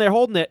was sitting there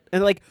holding it,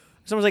 and like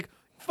someone's like,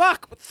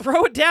 "Fuck,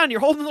 throw it down!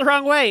 You're holding it the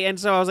wrong way." And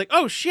so I was like,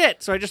 "Oh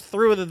shit!" So I just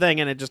threw the thing,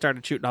 and it just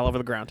started shooting all over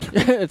the ground.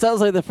 It sounds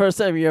like the first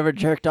time you ever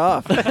jerked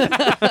off.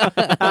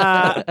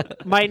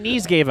 My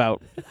knees gave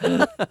out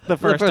the the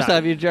first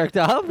time you jerked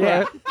off.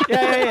 Yeah. or-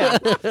 yeah.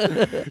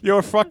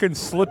 Your fucking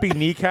slippy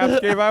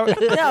kneecaps gave out?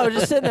 Yeah, I was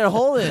just sitting there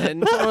holding it,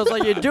 and someone was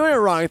like, "You're doing it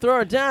wrong. Throw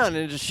it down," and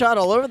it just shot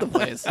all over the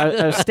place.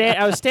 I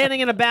was standing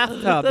in a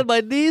bathtub. Then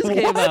my knees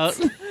came out.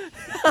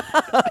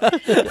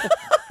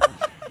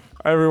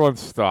 Everyone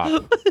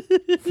stop.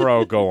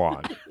 Fro, go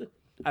on.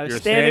 I was You're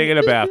standing in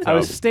a bathtub. I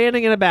was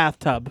standing in a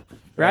bathtub,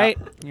 right?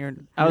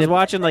 I was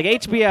watching like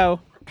HBO.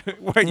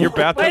 Wait, your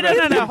bathtub? Wait,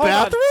 no.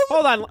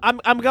 Hold on.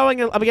 I'm getting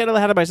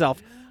ahead of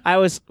myself. I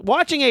was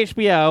watching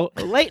HBO,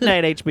 late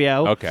night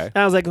HBO. Okay. And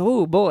I was like,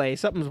 "Ooh, boy,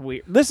 something's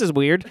weird. This is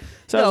weird."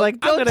 So I was like,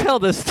 don't tell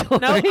this story.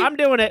 No, I'm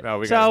doing it. No,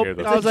 we so gotta hear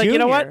this. I was like, you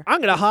know what? Junior. I'm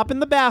gonna hop in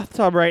the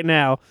bathtub right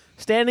now.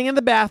 Standing in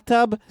the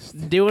bathtub,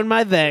 doing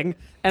my thing,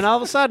 and all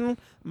of a sudden,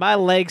 my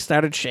legs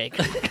started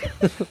shaking,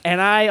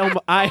 and I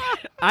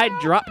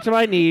dropped to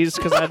my knees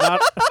because I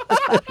thought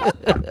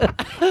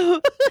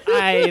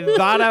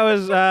I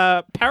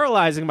was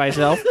paralyzing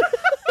myself.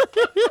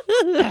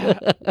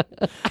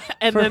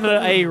 And then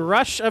a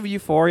rush of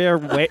euphoria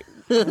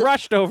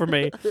rushed over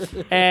me,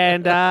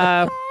 and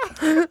that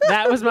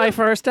was my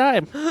first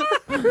time.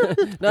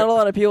 Not a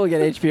lot of people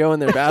get HBO in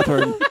their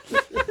bathroom.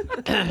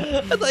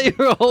 I thought you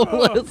were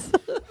homeless.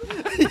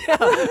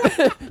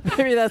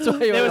 Maybe that's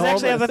why you It was went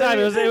actually at the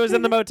homeless. time. It was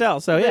in the motel.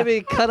 So yeah,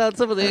 Maybe cut out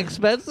some of the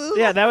expenses.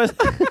 yeah, that was.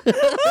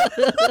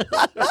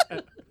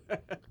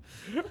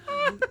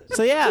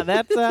 So yeah,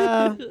 that's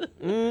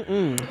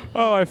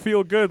Oh, I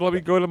feel good. Let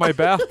me go to my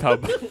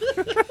bathtub.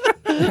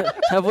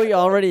 Have we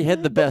already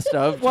hit the best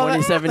of Well,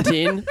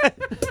 2017?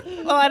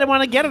 well, I didn't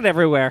want to get it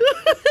everywhere.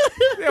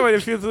 Yeah, but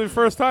if it's the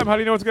first time, how do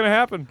you know what's going to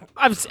happen?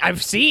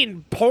 I've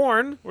seen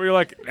porn. Where you're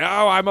like, no,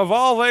 I'm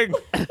evolving.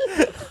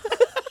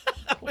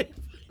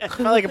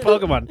 Like a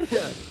Pokemon.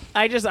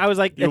 I was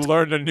like, You it's,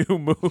 learned a new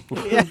move.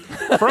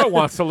 Bro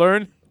wants to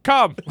learn.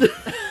 Come.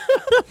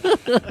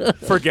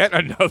 Forget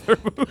another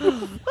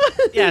move.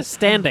 yeah,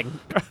 standing.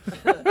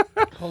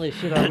 Holy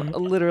shit! I'm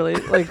literally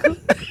like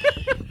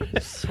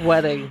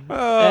sweating.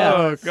 Oh,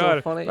 Yeah, it's so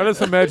God. funny. I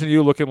just imagine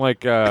you looking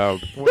like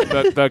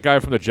that guy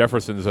from the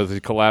Jeffersons as he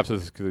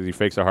collapses because he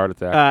fakes a heart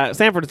attack.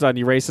 Sanford's on,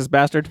 you racist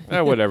bastard.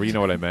 Whatever. You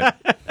know what I meant.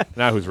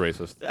 Now who's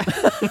racist?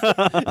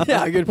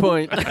 Yeah, good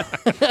point.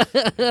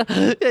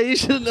 Yeah, you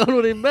should have known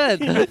what he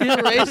meant. You're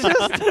racist.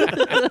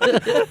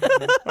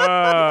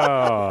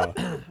 Oh.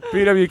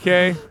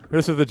 BWK,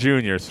 this is the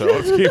junior, so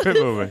let's keep it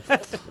moving.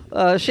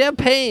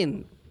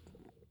 Champagne.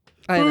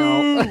 I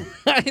know.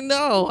 I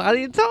know. How do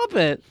you top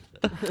it?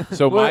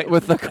 So my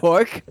With the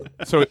cork?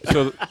 so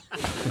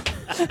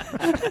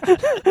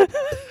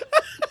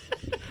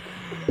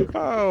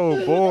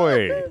oh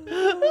boy.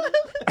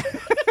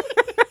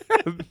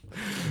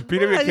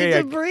 BWK, I need to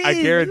I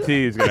breathe.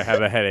 guarantee he's gonna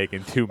have a headache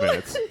in 2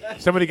 minutes.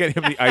 Somebody get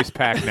him the ice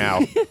pack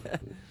now.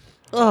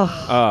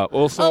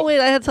 Also, Oh wait,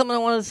 I had something I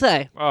wanted to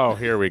say. oh,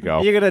 here we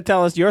go. You're gonna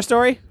tell us your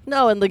story?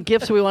 No, and the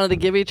gifts we wanted to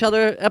give each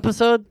other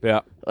episode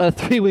Yeah.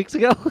 3 weeks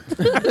ago.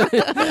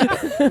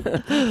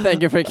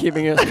 Thank you for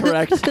keeping us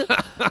correct.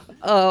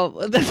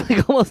 That's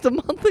like almost a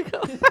month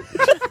ago.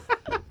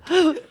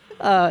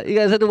 You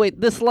guys had to wait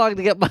this long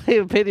to get my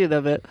opinion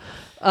of it.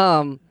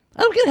 I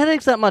don't get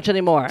headaches that much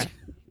anymore.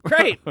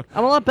 Great.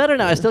 I'm a lot better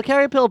now. I still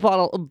carry a pill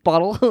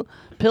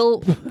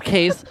pill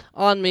case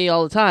on me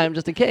all the time,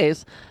 just in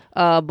case.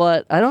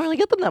 But I don't really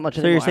get them that much So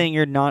anymore. you're saying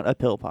you're not a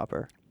pill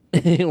popper?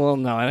 well,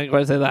 no, I didn't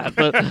quite say that.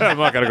 But I'm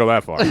not gonna go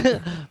that far.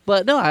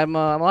 but no, I'm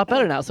a lot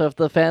better now. So if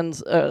the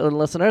fans and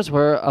listeners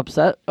were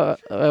upset,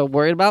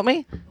 worried about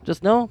me,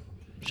 just know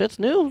shit's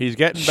new. He's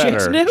getting better.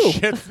 Shit's new.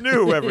 Shit's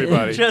new,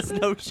 everybody. Just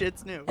no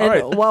shit's new. And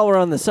right. while we're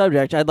on the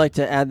subject, I'd like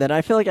to add that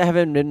I feel like I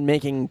haven't been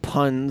making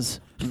puns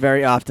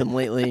very often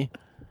lately.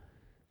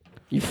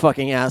 You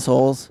fucking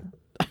assholes.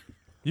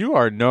 You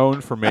are known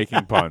for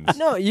making puns.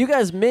 No, you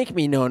guys make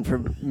me known for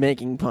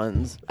making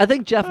puns. I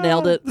think Jeff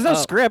nailed it. There's no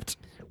script.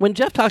 When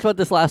Jeff talked about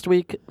this last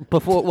week,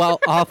 while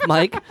off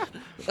mic,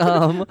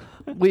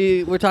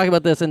 we were talking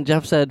about this, and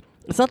Jeff said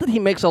it's not that he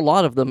makes a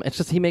lot of them; it's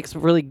just he makes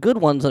really good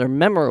ones that are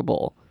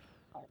memorable.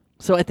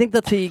 So I think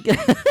that's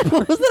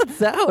what was that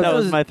sound? That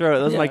was my throat.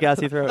 That was my yeah.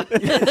 gassy throat.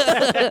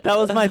 That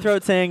was my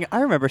throat saying, I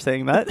remember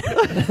saying that.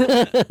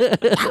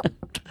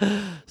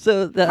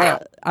 So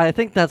I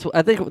think that's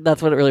what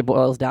it really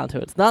boils down to.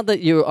 It's not that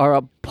you are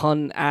a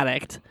pun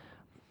addict.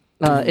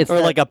 It's Or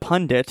that- like a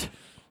pundit.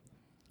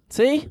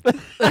 See?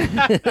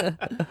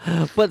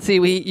 But see,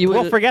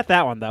 We'll forget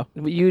that one though.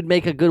 you'd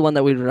make a good one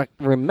that we'd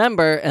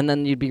remember, and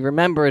then you'd be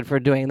remembered for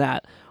doing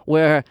that.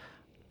 Where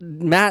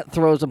Matt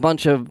throws a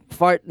bunch of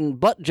fart and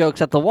butt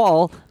jokes at the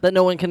wall that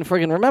no one can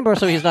friggin' remember,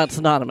 so he's not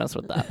synonymous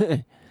with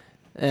that.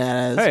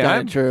 Yeah, that's Hey,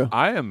 kind of true.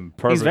 I am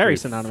perfectly very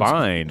synonymous.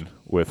 fine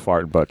with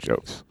fart and butt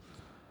jokes.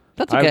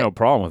 That's I okay. have no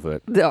problem with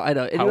it. No, I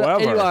know.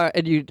 However-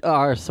 You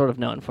are sort of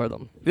known for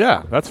them.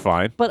 Yeah, that's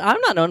fine. But I'm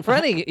not known for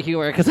any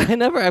humor because I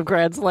never have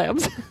grand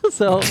slams.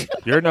 So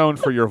You're known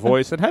for your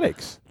voice and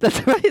headaches.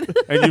 that's right.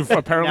 And you've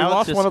apparently Now it's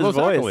lost just one of his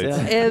those voice,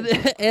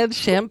 accolades. yeah. and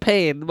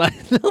champagne, my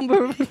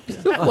number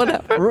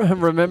whatever.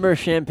 Remember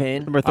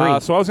champagne? Number 3.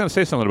 So I was going to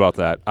say something about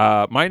that.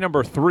 My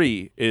number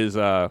 3 is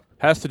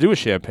has to do with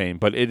champagne,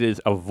 but it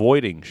is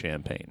avoiding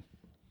champagne.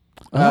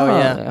 Oh,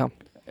 yeah.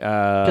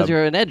 Because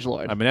you're an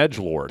edgelord. I'm an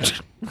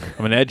edgelord.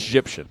 I'm an edge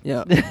Egyptian.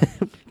 Yeah.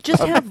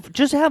 Just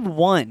have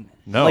one.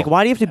 No. Like,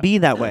 why do you have to be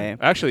that way?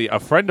 Actually, a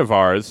friend of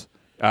ours,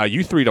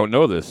 you three don't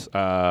know this,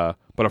 but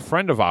a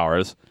friend of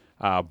ours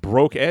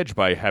broke Edge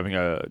by having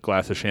a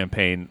glass of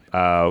champagne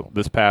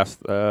this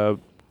past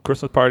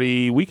Christmas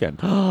party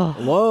weekend.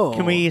 Whoa.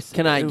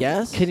 Can I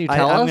guess? Can you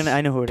tell us?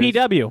 I know who it is.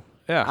 PW.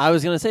 Yeah, I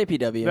was gonna say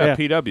PW. yeah,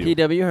 PW.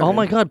 PW. Oh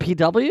my God,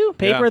 PW?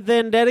 Paper Yeah.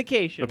 thin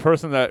dedication. The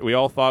person that we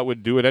all thought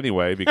would do it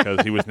anyway because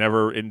he was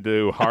never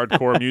into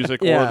hardcore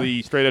music Yeah. or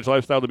the straight edge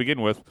lifestyle to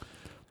begin with,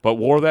 but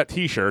wore that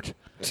T-shirt.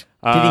 Did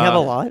he have a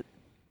lot?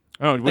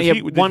 Oh, was He had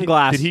did one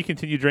glass. Did he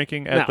continue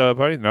drinking at No. the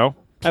party? No.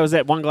 That was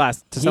it. One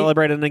glass to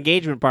celebrate an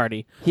engagement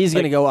party. He's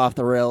gonna go off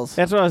the rails.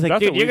 That's what I was like,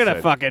 That's dude, what you're we gonna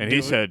said. fucking And do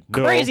he said,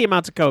 no. crazy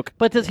amounts of coke.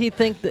 But does he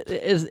think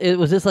that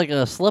was this like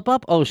a slip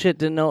up? Oh shit,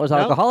 didn't know it was No,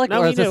 alcoholic, no,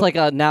 or he is this knew. like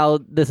a now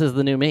this is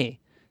the new me?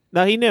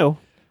 No, he knew.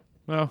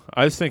 No,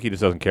 I just think he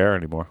just doesn't care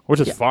anymore,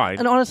 which is fine.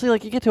 And honestly,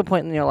 like you get to a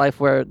point in your life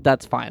where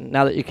that's fine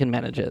now that you can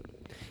manage it.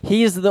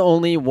 He's the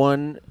only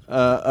one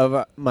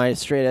of my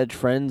straight edge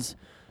friends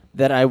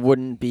that I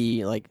wouldn't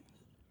be like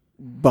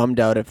bummed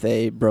out if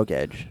they broke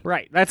Edge.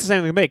 Right. That's the same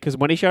thing with me. Because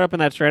when he showed up in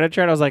that straight edge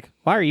shirt, I was like,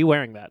 why are you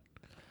wearing that?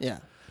 Yeah.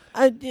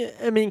 I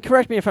mean,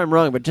 correct me if I'm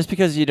wrong, but just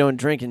because you don't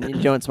drink and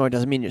you don't smoke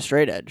doesn't mean you're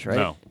straight edge, right?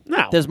 No.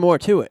 No. There's more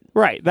to it.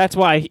 Right. That's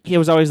why he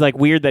was always like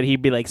weird that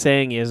he'd be like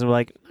saying he is. And we're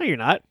like, no, you're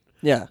not.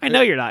 Yeah. I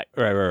know you're not.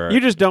 Right. You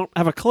just don't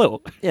have a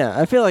clue. Yeah.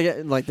 I feel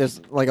like there's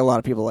like a lot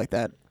of people like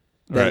that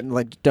Right.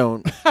 like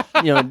don't,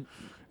 you know,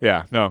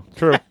 Yeah, no,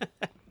 true.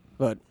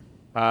 but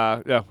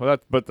Yeah, well,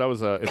 that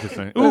was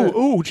interesting.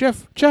 Ooh,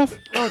 Jeff.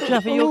 Oh,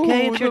 Jeff, are you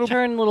okay? Ooh, It's your little-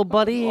 turn, little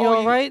buddy. You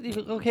all right?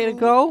 You okay to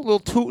go? Little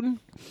tootin',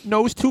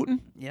 nose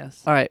tootin'.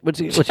 Yes. All right, what's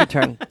your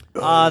turn?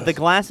 The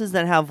glasses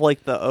that have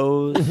like the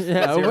O's.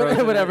 yeah,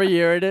 whatever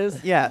year it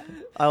is. Yeah,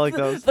 I like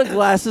those. The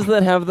glasses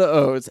that have the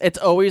O's. It's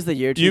always the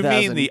year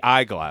 2000. You mean the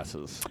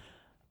eyeglasses?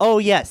 Oh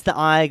yes, the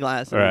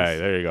eyeglasses. Right,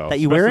 there you go. That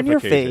you wear in your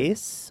Specification.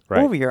 face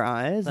Right. over your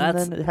eyes,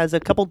 That's- and then it has a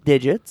couple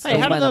digits. Hey,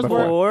 how my did those number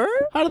work? Four.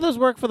 How did those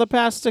work for the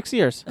past 6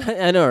 years?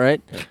 I know,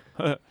 right?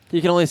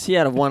 You can only see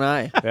out of one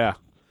eye. Yeah.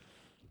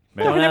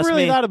 I Don't never ask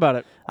really me. thought about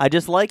it. I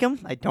just like them.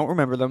 I don't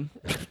remember them.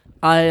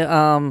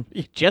 I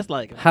You just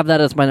like it. have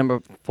that as my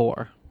number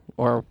 4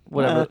 or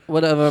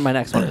whatever my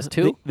next one is.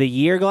 2 The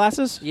year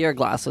glasses? year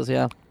glasses,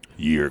 yeah.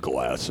 Year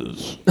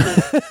glasses.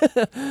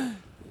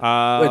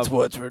 It's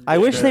what's for I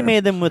wish they dinner.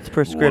 made them with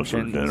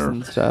prescriptions dinner?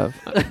 and stuff.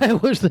 I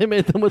wish they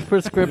made them with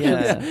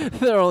prescriptions. Yeah.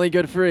 They're only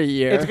good for a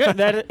year. It's good.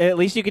 That, at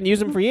least you can use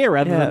them for a year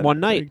rather Yeah. than one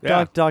night.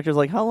 Yeah. Doctor's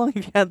like, how long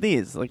have you had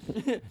these? Like,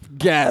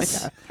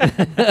 Guess.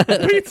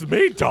 It's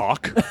me,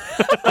 Doc.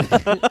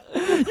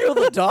 You're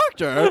the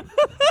doctor.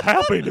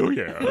 Happy New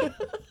Year.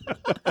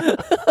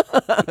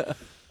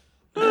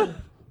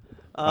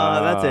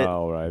 that's it.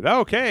 All right.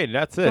 Okay,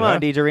 that's it. Come huh? on,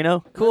 DJ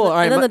Reno. Cool. All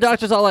right. And then my- the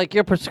doctor's all like,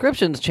 your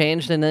prescription's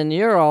changed, and then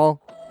you're all,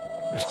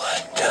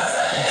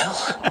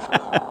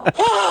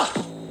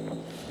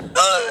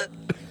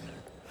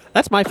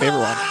 That's my favorite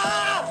one.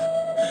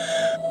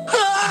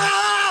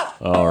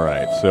 All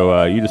right.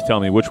 So you just tell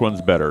me which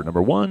one's better,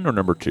 number 1 or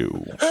number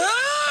 2.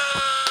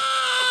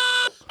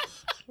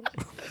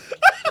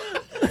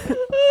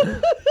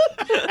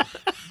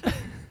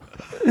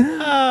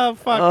 Oh,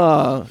 fuck.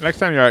 Oh, Next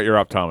time you're at your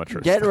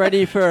optometrist. get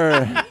ready for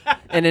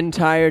an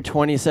entire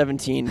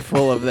 2017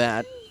 full of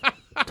that.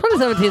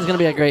 2017 is going to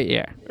be a great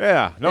year.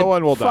 Yeah, no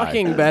one will die.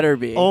 Fucking better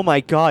be. Oh my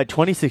God,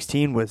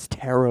 2016 was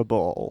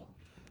terrible.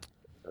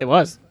 It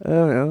was.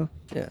 Oh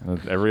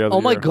Every other Oh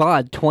my year.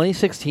 God,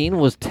 2016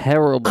 was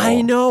terrible.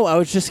 I know. I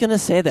was just gonna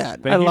say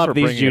that. Thank I you love for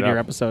these bringing it junior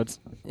up. episodes.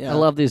 Yeah. I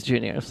love these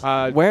juniors.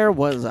 Where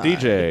was I?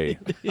 DJ.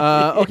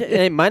 Okay.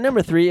 Hey, my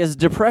number 3 is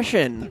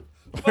depression.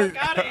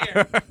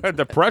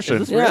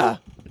 Depression. Yeah.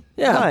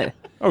 Yeah. What?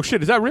 Oh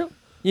shit, is that real?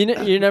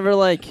 You never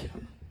like.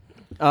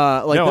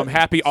 No, I'm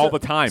happy all the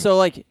time. So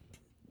like,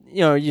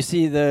 you know, you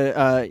see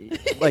the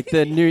like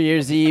the New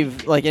Year's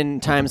Eve like in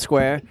Times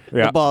Square,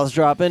 Yeah. the balls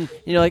dropping.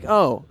 You're like,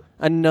 oh,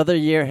 another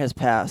year has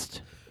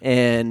passed,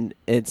 and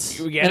it's.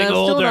 You're and getting I'm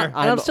older. Still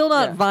not, and I'm still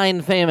not yeah.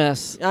 Vine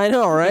famous. I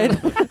know, right?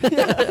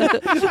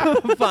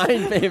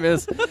 Fine,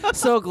 famous.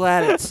 So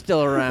glad it's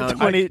still around.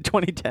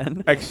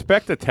 2010.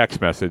 Expect a text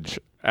message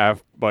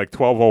at like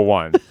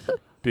 12:01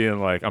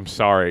 being like, "I'm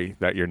sorry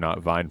that you're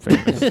not Vine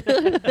famous."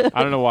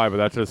 I don't know why, but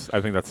that's just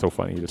I think that's so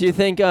funny. Do you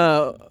think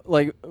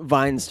like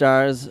Vine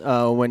stars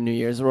when New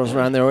Year's rolls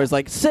around, they're always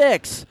like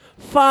 6,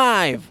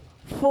 5,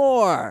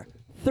 4,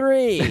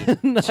 3,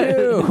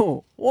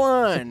 2,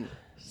 1.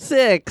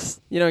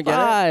 6, You don't get it?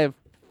 5,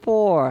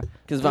 4.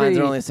 Because Vines are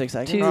 3, only 6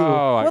 seconds. 2,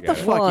 Oh, I what the get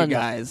it. fuck, 1, you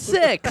guys?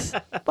 6,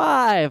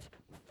 5,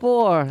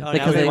 4. now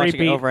because we're they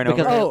watching it over and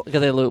over. Oh. because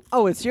they loop.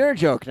 Oh, it's your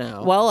joke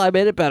now. Well, I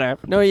made it better.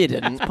 No, you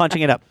didn't.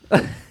 Punching it up.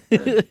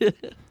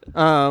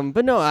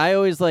 But no, I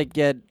always like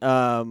get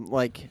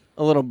like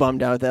a little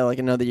bummed out that like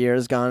another year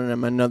is gone and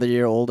I'm another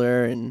year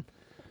older and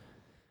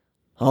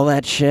all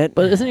that shit.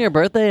 But isn't your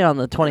birthday on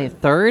the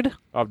 23rd?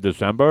 Of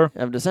December?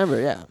 Of December,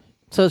 yeah.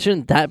 So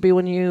shouldn't that be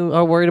when you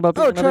are worried about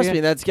being Oh, another trust year? me,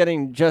 that's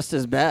getting just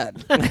as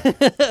bad.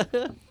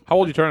 How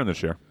old are you turning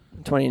this year?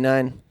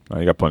 29. Oh,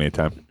 you got plenty of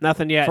time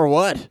Nothing yet. For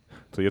what?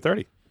 till you're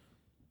 30.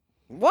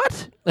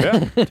 What?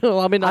 Yeah. Well,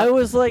 I mean, I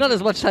was like, not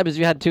as much time as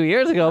you had 2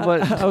 years ago,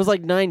 but I was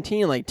like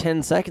 19, like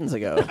 10 seconds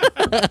ago.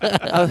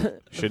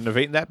 Shouldn't have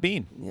eaten that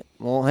bean.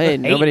 Well, hey,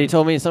 nobody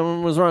told me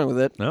something was wrong with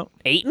it. No.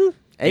 Aiton?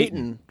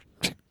 Aiton.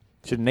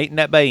 Shouldn't have eaten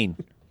that bean.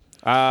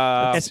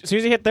 As soon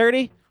as you hit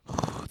 30,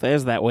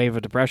 there's that wave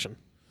of depression.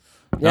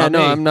 Yeah, Not no,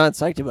 me. I'm not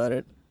psyched about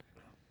it.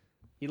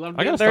 You love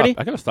I being gotta 30?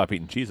 stop. I gotta stop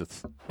eating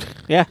Cheez-Its.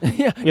 Yeah.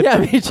 Yeah,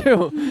 me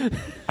too.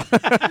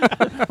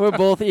 We're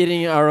both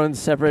eating our own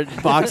separate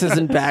boxes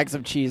and bags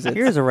of Cheez-Its.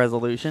 Here's a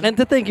resolution. and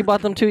to think you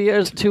bought them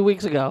 2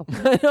 weeks ago.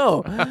 I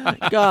know.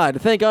 God,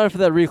 thank God for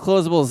that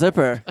reclosable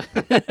zipper.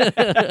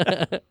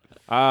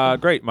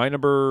 Great. My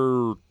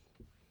number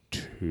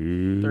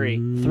 2.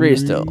 3. 3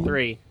 still.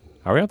 3.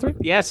 Are we on 3?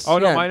 Yes. Oh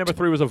no, Yeah. my number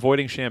 3 was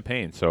avoiding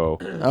champagne. So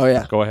Oh,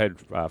 yeah. go ahead.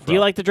 Do you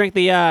like to drink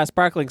the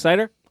sparkling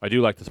cider? I do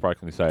like the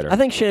sparkling cider. I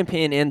think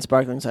champagne and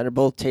sparkling cider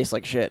both taste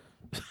like shit.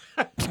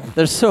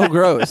 They're so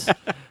gross.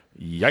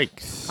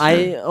 Yikes.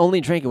 I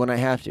only drink it when I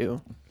have to.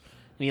 And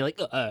you're like,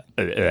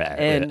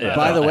 And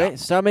by the way,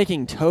 stop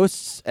making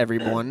toasts,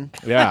 everyone.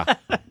 yeah,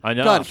 I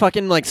know. God,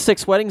 fucking like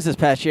 6 weddings this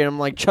past year. I'm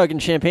like chugging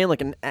champagne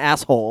like an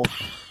asshole.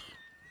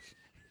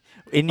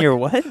 In your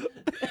what?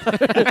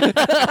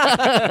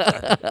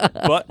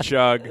 Butt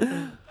chug.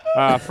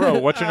 Fro,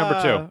 what's your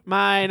number 2?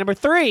 My number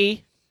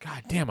 3,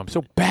 God damn, I'm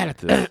so bad at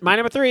this. my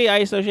number 3 I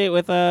associate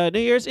with New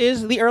Year's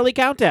is the early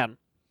countdown.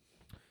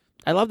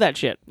 I love that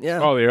shit. Yeah.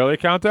 Oh, the early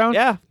countdown?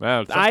 Yeah.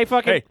 Man, I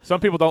fucking- Hey,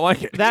 some people don't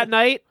like it. That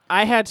night,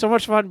 I had so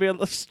much fun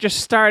just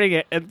starting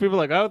it, and people were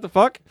like, "Oh, what the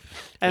fuck?"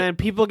 And then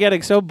people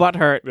getting so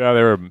butthurt. Yeah,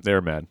 they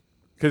were mad.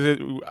 Because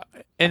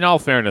in all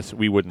fairness,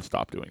 we wouldn't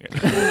stop doing it.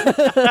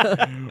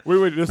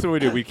 This is what we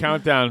do. We'd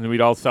count down and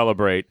we'd all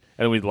celebrate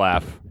and we'd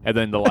laugh. And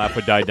then the laugh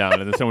would die down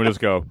and then someone would just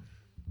go,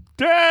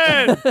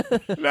 10! 9!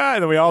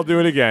 And then we all do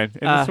it again.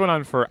 And this went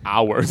on for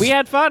hours. We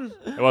had fun.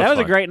 was That was a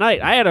fun. great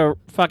night. I had a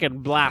fucking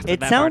blast. at It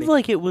that sounds party.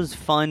 like it was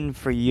fun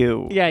for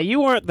you. Yeah,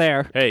 you weren't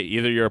there. Hey,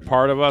 either you're a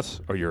part of us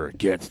or you're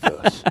against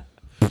us.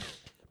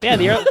 Yeah,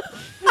 the early,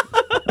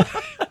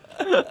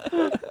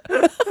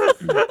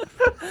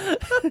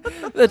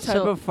 The type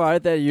So- of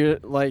fart that you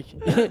like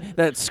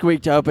that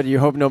squeaked out, but you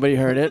hope nobody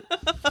heard it.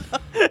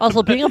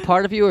 Also, being a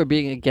part of you or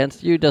being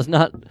against you does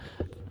not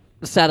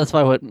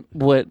satisfy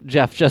what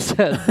Jeff just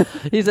said.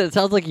 He said it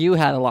sounds like you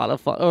had a lot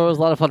of fun, or it was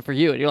a lot of fun for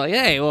you, and you're like,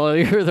 hey, well,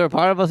 you're either a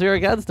part of us or you're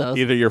against us.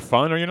 Either you're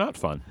fun or you're not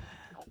fun.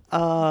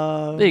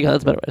 There you go.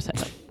 That's a better way to say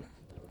it.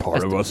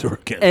 Part of us or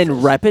against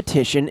And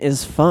repetition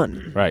is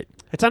fun. Right.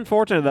 it's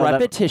unfortunate though.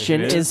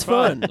 Repetition It is is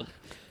fun.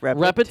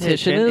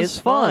 Repetition is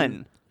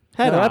fun.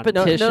 Head No, on. no,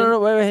 Repetition. no,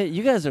 wait.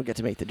 You guys don't get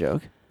to make the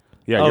joke.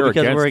 Yeah, Oh, you're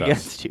because against we're us.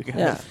 against you guys.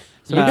 Yeah.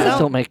 So you guys Uh,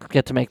 don't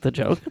get to make the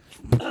joke.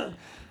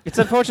 It's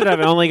unfortunate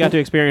I've only got to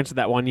experience it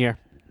that one year.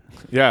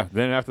 Yeah,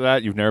 then after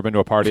that, you've never been to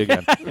a party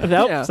again.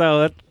 Nope. Yeah. So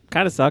that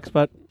kind of sucks,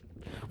 but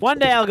one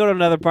day I'll go to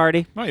another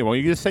party. No, you won't.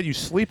 You just said you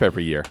sleep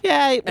every year.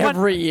 Yeah,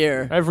 Every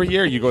year. Every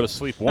year you go to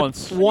sleep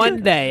once.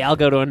 one day I'll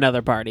go to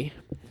another party.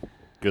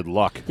 Good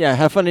luck. Yeah,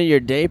 have fun at your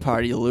day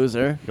party, you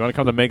loser. You want to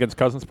come to Megan's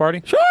cousin's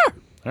party? Sure.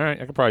 All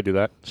right, I could probably do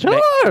that.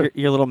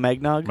 Your little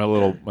Megnog. My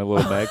little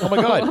Meg. Oh my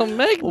god. Oh,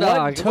 Meg What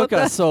Dog. took What the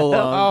us so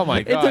long? Oh my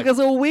It god. took us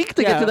a week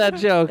to get Yeah. to that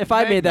joke. If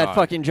I made that Eggnog.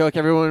 fucking joke,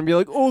 everyone would be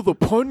like, "Oh, the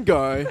pun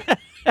guy."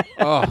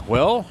 Oh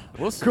well.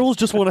 Listen. Girls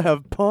just want to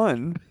have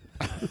pun.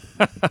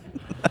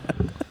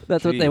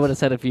 That's what they Jeez. would have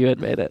said if you had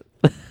made it.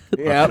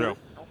 Yep. True.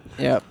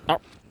 Yep.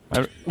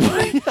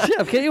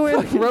 Jeff, can you wear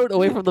your throat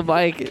away from the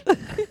mic?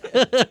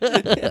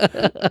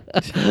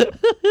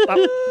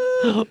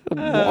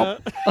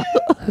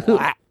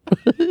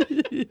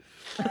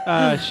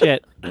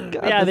 Shit.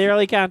 Yeah, the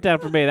early countdown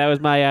for me. That was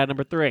my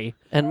number 3.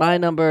 And my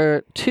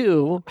number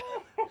 2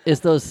 is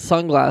those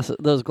sunglasses.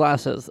 Those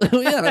glasses.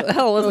 Yeah,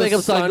 hell, let's Those make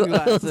them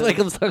sunglasses. Let's make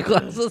them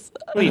sunglasses.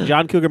 What are you,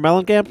 John Cougar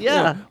Mellencamp?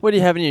 Yeah, What do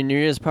you have in your New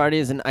Year's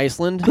parties in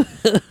Iceland?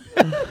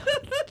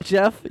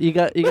 Jeff, you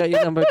got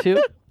your number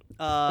 2.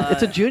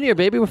 It's a junior,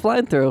 baby. We're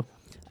flying through.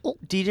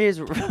 DJ's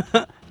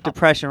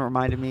depression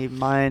reminded me of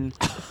mine.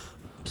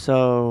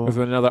 So Is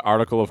it another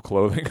article of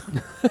clothing?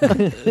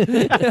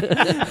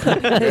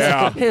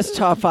 Yeah. His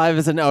top 5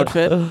 is an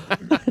outfit.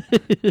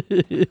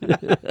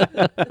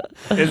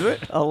 Is it?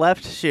 a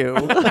left shoe.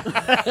 All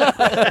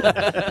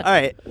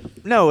right.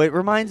 No, it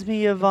reminds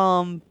me of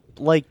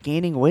like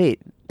gaining weight.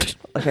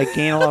 Like I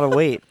gain a lot of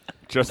weight.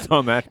 Just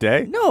on that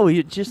day? No,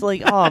 you just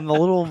like I'm a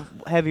little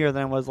heavier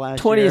than I was last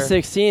year.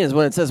 2016 is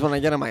when it says when I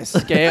get on my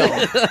scale.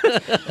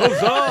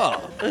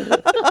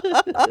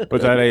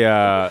 Was that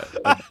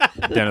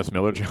a Dennis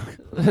Miller joke?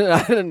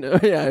 I don't know.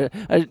 Yeah.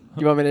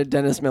 You want me to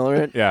Dennis Miller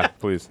it? Yeah,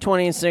 please.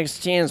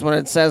 2016 is when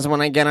it says when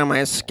I get on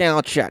my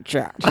scale.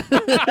 Chat.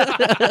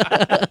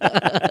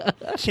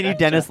 Can you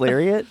Dennis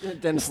Leary it?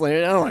 Dennis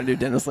Leary. I don't want to do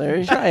Dennis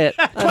Leary. Try it.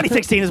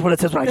 2016 is when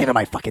it says when I get on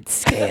my fucking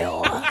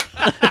scale.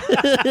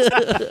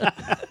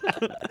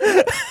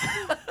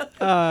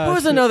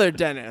 Who's another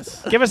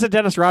Dennis? Give us a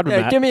Dennis Rodman.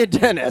 Yeah, Matt. give me a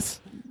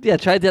Dennis. Yeah,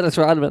 try Dennis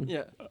Rodman.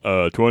 Yeah.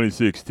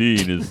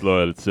 2016 is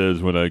what it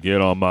says when I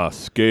get on my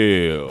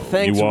scale.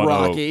 Thanks,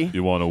 Rocky.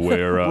 You want to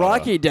wear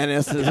Rocky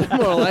Dennis is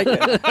more like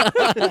it.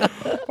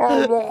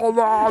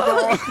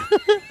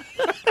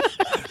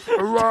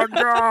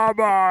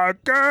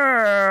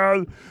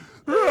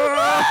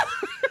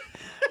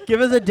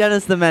 Give us a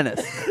Dennis the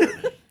Menace.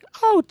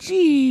 Oh,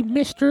 gee,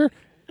 Mister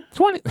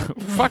 20.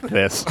 Fuck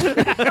this. Is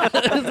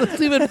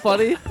this even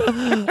funny?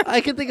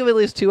 I can think of at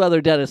least two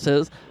other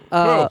Dennises.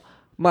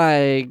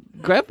 My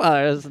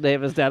grandfather's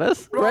name is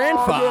Dennis.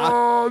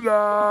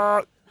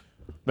 Grandpa.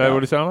 That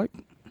what it sound like?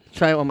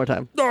 Try it one more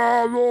time.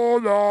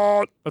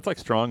 That's like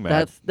strong,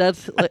 man.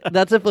 That's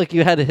if like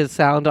you had his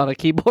sound on a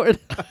keyboard.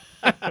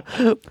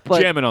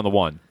 But, Jamming on the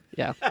one.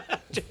 yeah.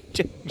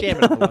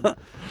 Jamming on the one.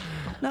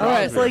 No, All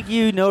right. it's like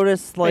you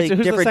notice like so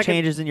who's the different second-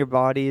 changes in your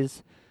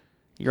bodies,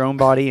 your own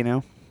body, you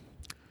know,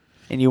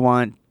 and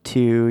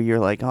you're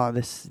like, oh,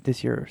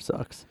 this year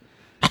sucks.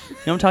 You know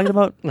what I'm talking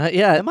about? Not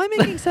yet. Am I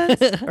making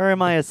sense or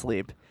am I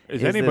asleep? Is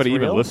this anybody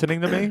even real?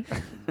 listening to me?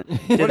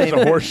 What does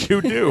a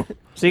horseshoe do?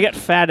 So you get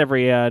fat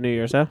every New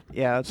Year's, huh?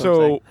 Yeah, that's what I'm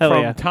saying. So Hell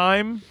from yeah.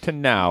 time to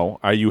now,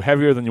 are you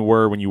heavier than you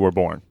were when you were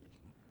born?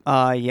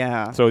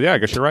 Yeah. So yeah, I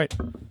guess you're right.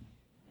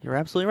 You're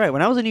absolutely right.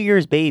 When I was a New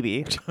Year's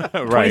baby,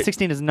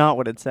 2016 is not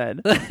what it said.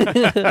 It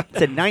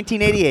said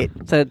 1988.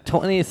 It said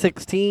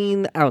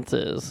 2016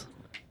 ounces.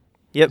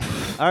 Yep.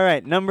 All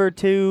right, number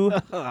 2,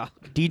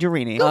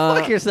 DiGiorino. Go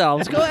fuck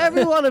yourselves. Go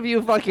every one of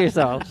you fuck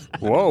yourselves.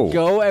 Whoa.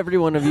 Go, every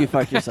one of you,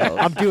 fuck yourselves.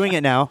 I'm doing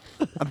it now.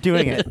 I'm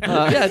doing it.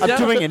 Yeah, I'm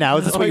doing it now.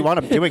 Is this what you want?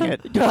 I'm doing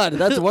it. God,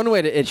 that's one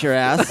way to itch your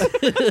ass.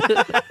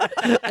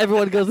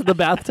 Everyone goes in the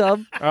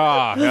bathtub.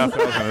 Ah, that's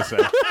what I was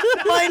gonna say.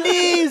 My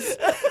knees.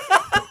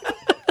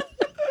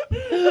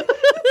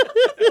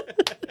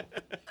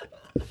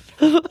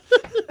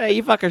 Hey,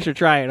 you fuckers should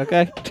try it,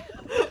 okay?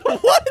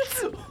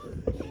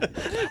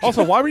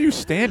 Also, why were you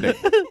standing?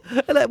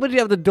 And would you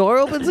have the door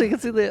open so you can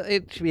see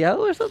the HBO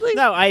or something?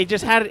 No, I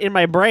just had it in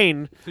my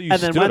brain So you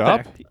and then stood went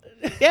up?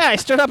 there. Yeah, I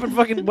stood up and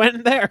fucking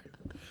went there.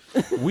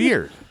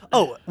 Weird.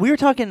 Oh, we were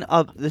talking.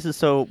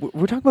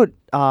 We're talking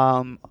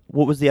about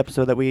what was the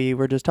episode that we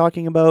were just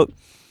talking about?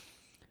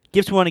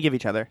 Gifts we want to give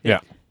each other. Yeah.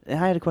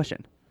 And I had a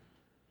question.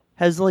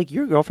 Has like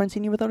your girlfriend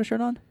seen you without a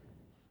shirt on?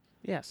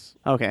 Yes.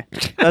 Okay,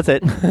 that's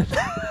it.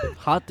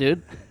 Hot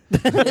dude.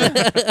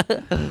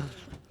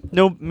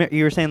 No,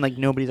 you were saying like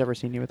nobody's ever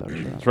seen you without a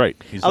shirt on. That's right.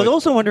 He's I was like,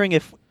 also wondering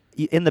if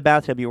in the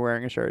bathtub you were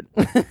wearing a shirt.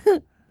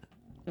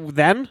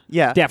 Then?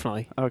 Yeah.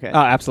 Definitely. Okay. Oh,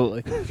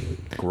 absolutely.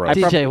 gross.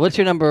 DJ, what's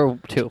your number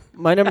 2?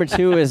 My number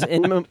 2 is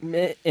in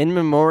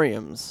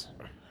memoriams.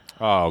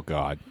 Oh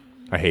God,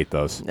 I hate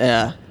those.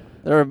 Yeah,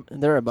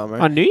 they're a bummer.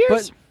 On New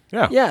Year's? But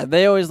Yeah. yeah,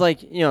 they always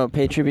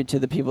pay tribute to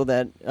the people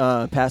that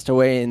passed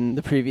away in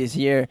the previous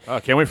year. Oh,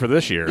 can't wait for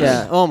this year.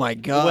 Yeah. Oh my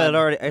God. Well, it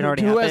already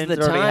Who has happened. the It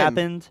already time?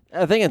 happened.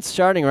 I think it's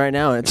starting right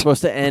now. It's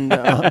supposed to end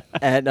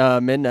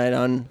at midnight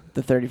on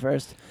the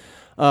 31st.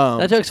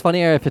 That joke's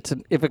funnier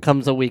if it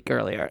comes a week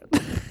earlier.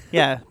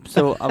 Yeah.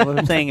 So what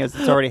I'm saying is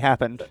it's already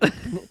happened.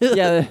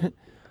 Yeah.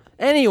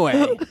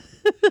 Anyway,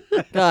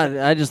 God,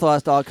 I just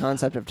lost all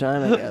concept of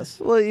time. I guess.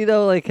 Well,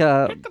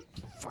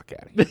 Fuck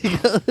out of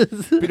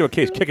here. Vito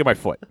Case kicking my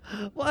foot.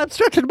 well, I'm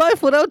stretching my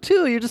foot out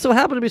too. You just so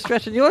happen to be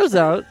stretching yours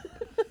out.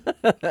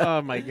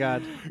 Oh, my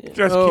God.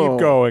 Just Oh. keep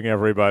going,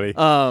 everybody.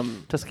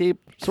 Just keep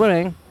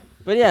swimming.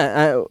 But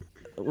yeah,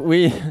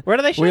 we Where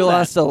do they show we that?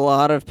 lost a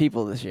lot of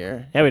people this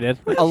year. Yeah, we did.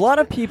 A lot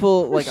of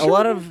people, like a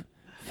lot of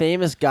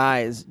famous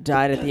guys,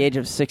 died at the age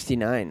of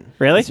 69.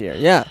 Really? This year,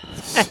 yeah.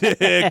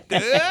 Sick.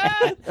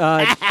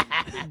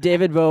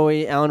 David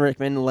Bowie, Alan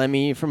Rickman,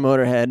 Lemmy from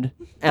Motorhead.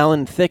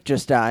 Alan Thicke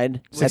just died.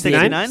 at the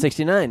 69? age-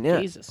 69, yeah.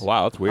 Jesus.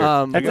 Wow, that's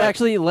weird. That's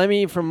actually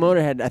Lemmy from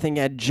Motorhead. I think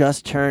had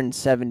just turned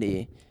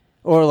 70,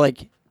 or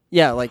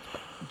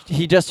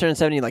he just turned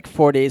 70 like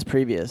 4 days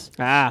previous.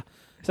 Ah.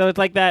 So it's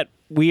like that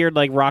weird,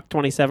 like, Rock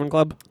 27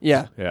 club?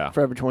 Yeah, Yeah.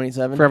 Forever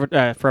 27.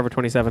 Forever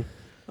 27.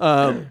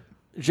 Zsa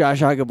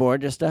Zsa Gabor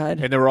just died.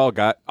 And they were all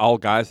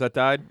guys that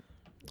died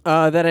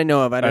That I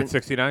know of. I at don't.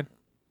 69.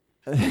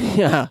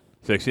 Yeah.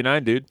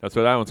 69, dude. That's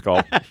what that one's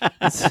called.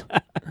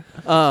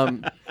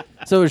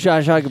 So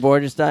Zsa Zsa Gabor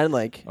just died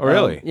like. Oh,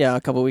 really? Yeah,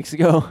 a couple weeks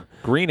ago.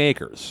 Green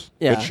Acres.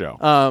 Yeah. Good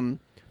show.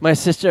 My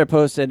sister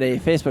posted a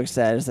Facebook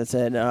status that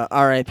said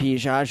 "R.I.P.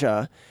 Zsa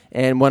Zsa,"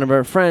 and one of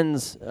her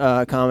friends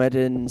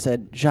commented and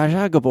said, "Zsa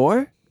Zsa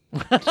Gabor."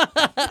 No,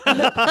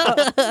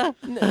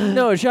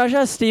 Zsa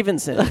Zsa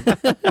Stevenson.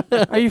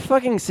 Are you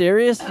fucking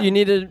serious?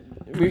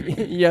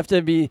 You have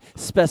to be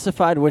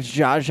specified which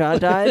Zsa Zsa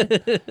died.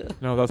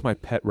 No, that was my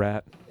pet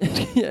rat. Yeah,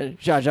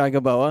 Zsa Zsa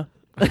Gabor.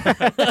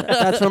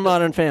 That's from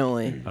Modern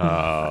Family.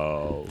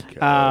 Oh, okay.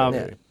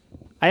 Yeah.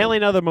 I only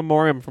know the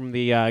memoriam from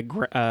the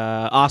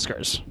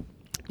Oscars.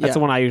 That's Yeah. the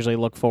one I usually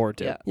look forward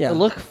to, Yeah.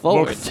 Look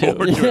forward Look to.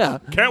 forward to it. Yeah.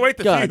 Can't wait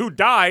to God. see who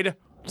died.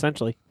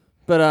 essentially.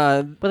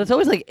 But But it's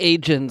always like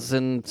agents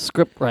and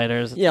script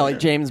writers. yeah, like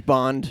James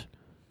Bond.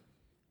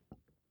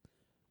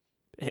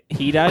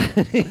 He died.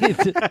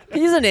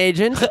 He's an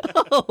agent.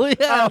 Oh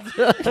yeah.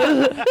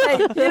 Hey,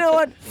 you know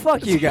what?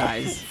 Fuck you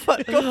guys.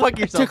 Go fuck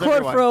To yourself. quote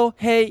everyone. Fro,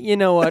 hey, you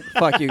know what?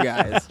 Fuck you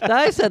guys.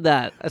 I said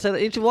that. I said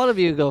each one of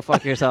you go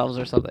fuck yourselves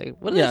or something.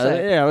 What did you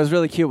say? Yeah, it was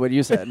really cute what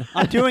you said.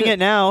 I'm doing it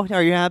now.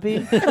 Are you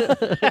happy?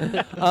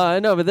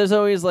 No, but there's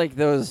always like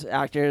those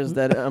actors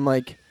that I'm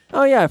like,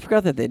 oh yeah, I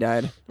forgot that they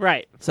died.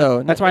 Right.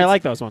 So That's why I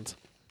like those ones.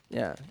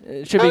 Yeah,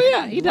 it should Oh, be.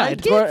 yeah, he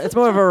died. It's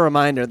more of a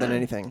reminder than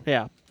anything.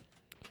 Yeah.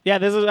 Yeah,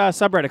 there's a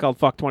subreddit called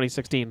Fuck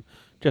 2016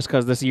 just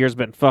because this year's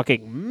been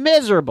fucking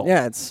miserable.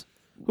 Yeah, it's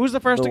Who's the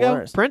first The to go?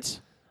 worst.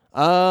 Prince?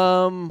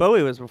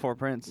 Bowie was before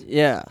Prince.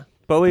 Yeah.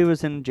 Bowie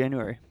was in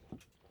January.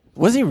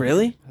 Was he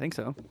really? I think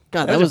so.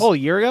 God, That was a whole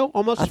year ago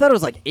almost? I thought it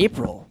was like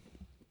April.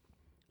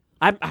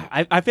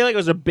 I feel like it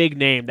was a big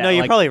name that, No,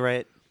 you're like, probably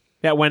right.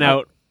 that went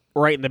out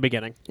right in the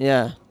beginning.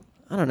 Yeah.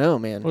 I don't know,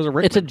 man. Was it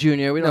Rickman? It's a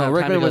junior. We don't No, have time to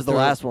Rickman go was the through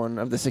it. last one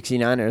of the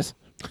 69ers.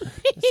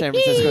 San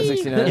Francisco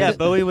 69ers. Yeah,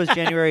 Bowie was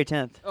January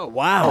 10th. Oh,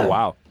 wow. Oh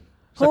wow.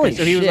 Holy Okay,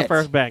 so he was the shit.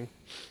 first bang.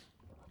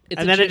 It's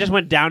And a then ju- it just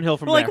went downhill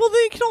from We're like, there. well,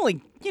 they can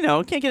only,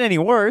 it can't get any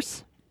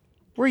worse.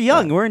 We're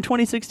young. We're in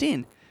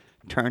 2016.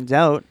 Turns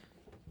out,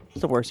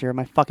 it's the worst year of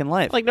my fucking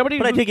life. Like, nobody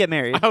But I who- did get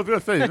married. I was gonna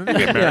say, didn't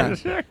you get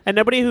married? And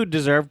nobody who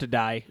deserved to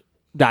die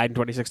died in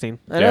 2016.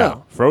 I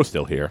know. Fro's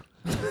still here.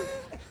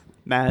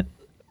 Matt.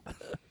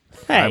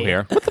 Hey, I'm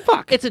here. What the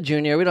fuck? It's a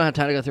junior. We don't have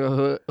time to go through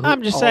who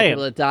I'm just all the saying.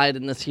 people that died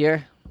in this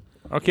year.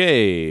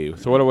 Okay,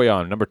 so what are we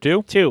on? Number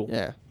 2? 2.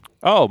 Yeah.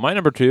 Oh, my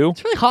number 2.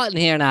 It's really hot in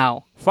here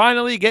now.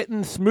 Finally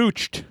getting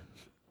smooched.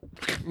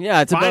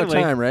 Yeah, it's Finally.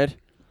 about time, right?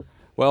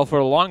 Well, for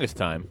the longest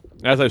time,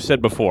 as I've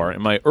said before,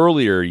 in my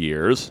earlier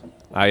years,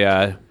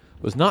 I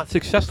was not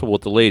successful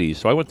with the ladies,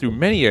 so I went through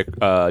many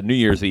a New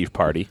Year's Eve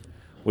party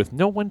with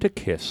no one to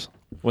kiss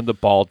when the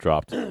ball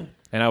dropped, and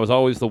I was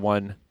always the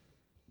one.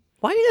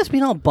 Why are you guys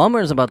being all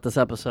bummers about this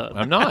episode?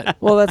 I'm not.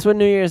 Well, that's what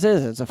New Year's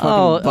is. It's a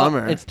fucking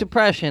bummer. It's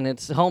depression.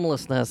 It's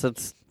homelessness.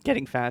 It's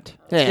Getting fat.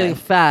 yeah. getting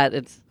fat.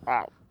 It's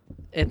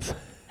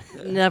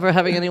never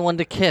having anyone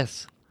to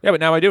kiss. Yeah, but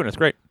now I do, and it's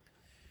great.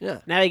 Yeah.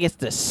 Now he gets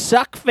to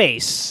suck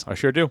face. I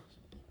sure do.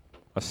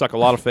 I suck a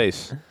lot of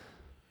face.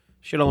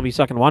 Should only be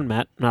sucking one,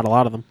 Matt, not a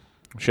lot of them.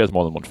 She has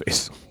more than one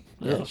face.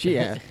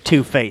 Yeah.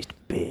 Two-faced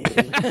bitch.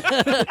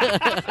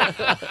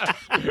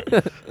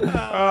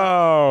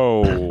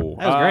 Oh,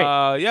 That was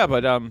great. Yeah,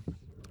 but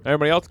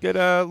everybody else get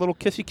a little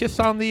kissy kiss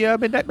on the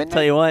midnight.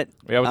 Tell you what.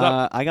 Yeah, what's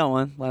up? I got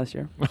one last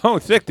year. Oh,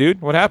 sick,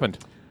 dude. What happened?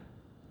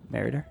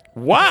 Married her.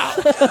 Wow.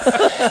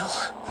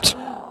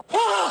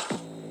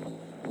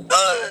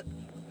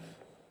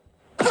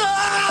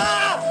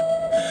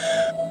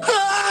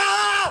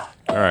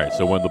 All right,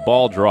 so when the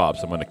ball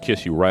drops, I'm going to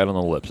kiss you right on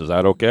the lips. Is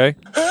that okay?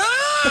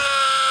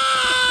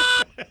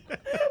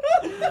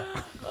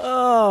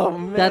 Oh,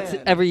 man. That's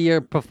every year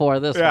before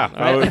this one,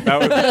 right? that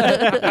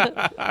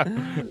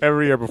was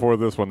every year before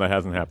this one. That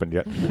hasn't happened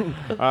yet.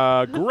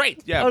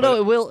 Great. Yeah. Oh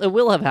no, but- it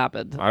will have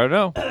happened. I don't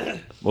know.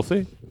 We'll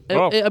see.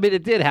 I mean,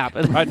 it did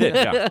happen. I did.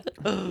 Yeah.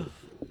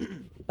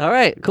 All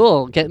right,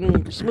 cool. Getting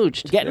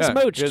smooched. Getting Yeah,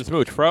 smooched. Getting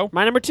smooch, bro.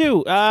 My number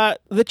 2,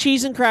 the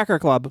Cheese and Cracker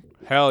Club,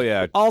 Hell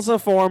yeah. also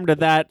formed at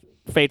that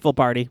fateful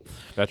party.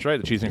 That's right.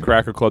 The Cheese and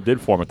Cracker Club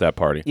did form at that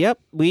party. Yep,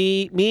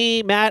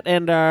 me, Matt,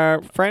 and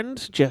our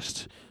friends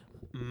just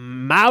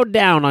mowed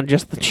down on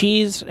just the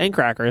cheese and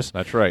crackers.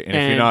 That's right. And if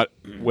And- you're not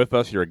with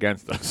us, you're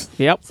against us.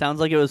 Yep,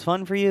 Sounds like it was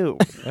fun for you.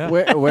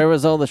 Where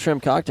was all the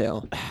shrimp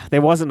cocktail?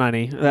 there wasn't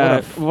any.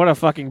 What a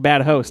fucking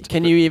bad host.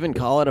 Can you even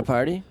call it a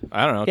party?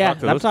 I don't know. Yeah, Talk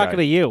to I'm this talking guy.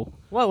 to you.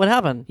 What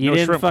happened? You No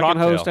didn't shrimp fucking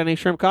cocktail. host any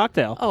shrimp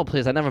cocktail. Oh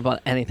please! I never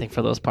bought anything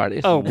for those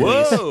parties. Oh,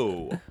 please.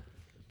 Whoa.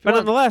 But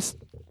nonetheless,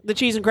 the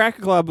Cheese and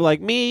Cracker Club,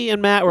 like me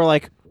and Matt, were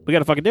like, we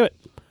gotta fucking do it.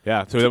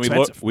 Yeah. So then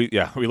expensive. we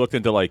looked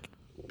into like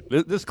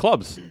this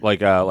club's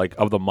like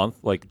of the month,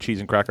 like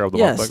Cheese and Cracker of the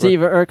Yeah, month. Like, Steve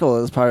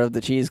Urkel is part of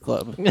the Cheese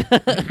Club.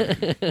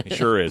 He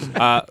sure is.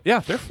 Yeah,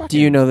 they're fucking. Do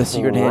you know the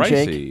secret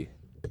handshake? pricey.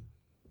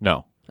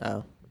 No.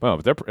 Oh. Well,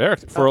 but they're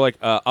for like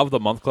of the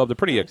month club. They're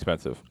pretty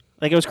expensive.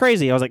 Like it was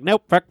crazy. I was like,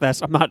 nope, fuck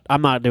this. I'm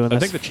not doing I this.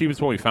 think the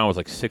cheapest one we found was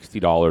like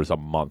 $60 a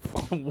month.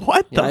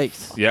 What the?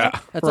 Yikes. Yeah.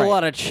 That's Right. a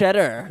lot of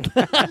cheddar.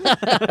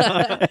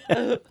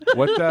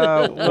 What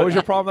was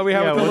your problem that we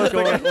have with what's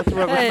the going? What's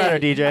the Hey. matter,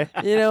 DJ?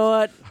 You know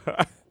what?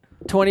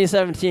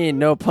 2017,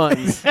 no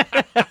puns.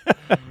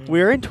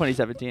 We're in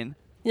 2017.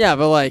 Yeah,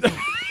 but like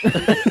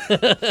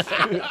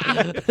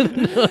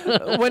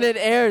when it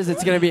airs,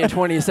 it's going to be in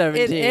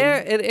 2017.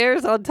 It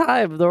airs on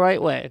time the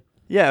right way.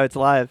 Yeah, it's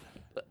live.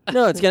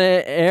 No, it's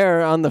going to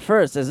air on the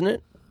 1st, isn't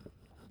it?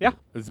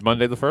 It's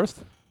Monday the 1st?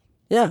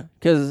 Yeah,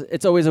 because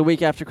it's always a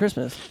week after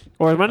Christmas.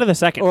 or Monday the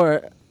 2nd.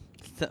 Or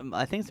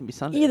I think it's gonna be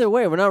Sunday. either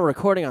way, we're not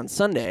recording on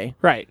Sunday.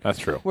 right. That's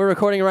true. We're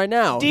recording right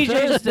now.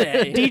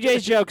 Thursday.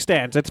 DJ's joke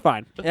stands. It's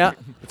fine. Yeah,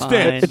 Fine.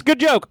 It's a good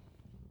joke.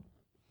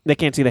 They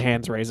can't see the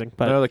hands raising,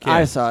 but No, they can't.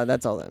 I saw it.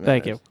 That's all that matters.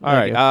 thank you. All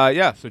right.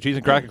 Yeah. So Cheese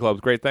and Cracker Club's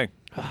a great thing.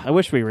 I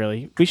wish we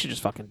should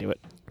just fucking do it.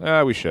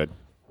 We should.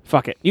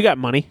 Fuck it. You got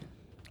money.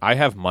 I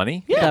have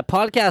money. That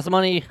podcast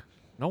money.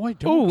 No, I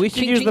don't. Oh, we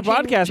should use the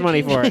podcast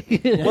money for it.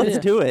 Mm-hmm. No, I don't. Oh, we should use the podcast money for it. Let's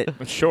do it.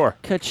 Sure.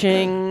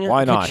 Ka-ching.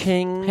 Why not?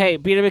 Ka-ching. Hey,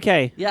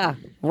 BWK, Yeah.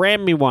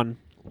 ram me one.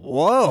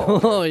 Whoa.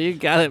 Oh, you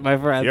got it, my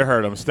friend. You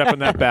heard him. Step in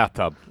that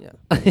bathtub.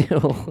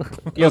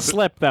 You'll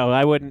slip though.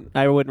 I wouldn't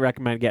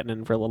recommend getting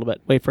in for a little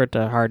bit. Wait for it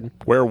to harden.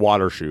 Wear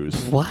water shoes.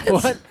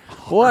 What?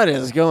 What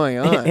is going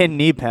on? And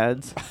knee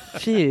pads.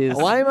 Jeez.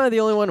 Why am I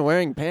the only one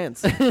wearing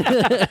pants?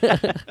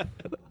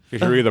 Because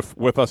you're either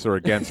with us or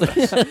against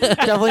us.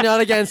 Definitely not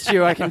against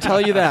you. I can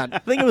tell you I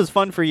that. think it was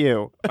fun for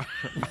you.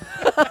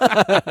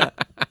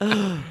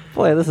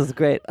 Boy, this is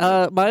great.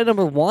 My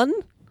number one?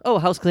 Oh,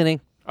 house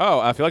cleaning.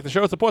 Oh, if you like the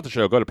show, support the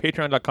show. Go to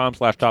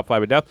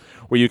patreon.com/top5ofdeath,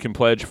 where you can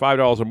pledge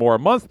 $5 or more a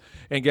month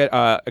and get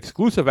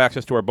exclusive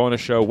access to our bonus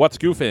show, What's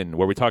Goofin',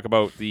 where we talk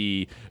about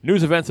the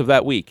news events of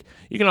that week.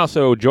 You can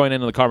also join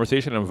in the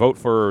conversation and vote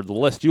for the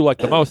list you like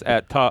the most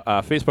at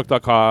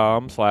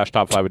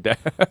facebook.com/top5ofdeath.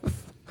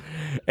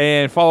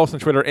 And follow us on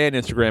Twitter and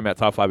Instagram at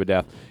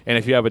Top5ofdeath. And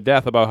if you have a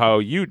death about how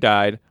you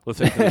died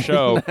listening to the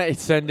show,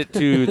 Nice. send it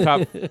to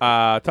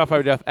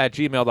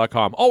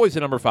top5ofdeath@gmail.com. Always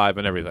the number 5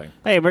 and everything.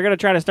 Hey, we're gonna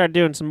try to start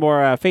doing some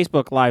more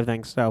Facebook Live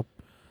things. So,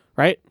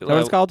 right? Is that what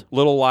it's called?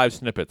 Little live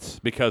snippets,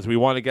 because we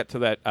want to get to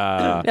that.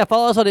 Yeah,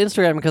 follow us on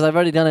Instagram because I've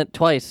already done it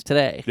twice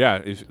today. Yeah,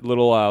 it's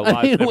little live I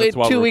mean, snippets wait,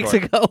 while 2 we're weeks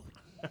recording.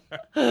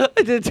 ago. I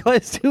did it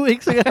twice 2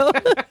 weeks ago.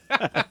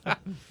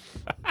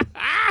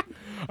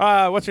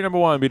 What's your number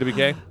one,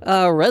 BWK?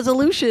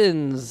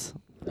 Resolutions.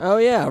 Oh,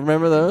 yeah.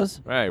 Remember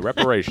those? Right,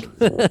 reparations.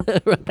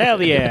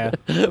 Hell yeah!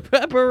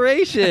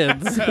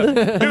 Preparations.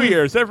 New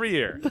Year's every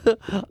year.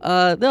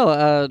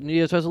 No, New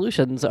Year's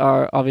resolutions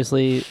are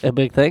obviously a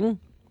big thing.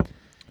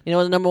 You know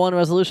what the number one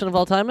resolution of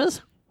all time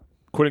is?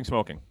 Quitting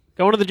smoking.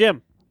 Going to the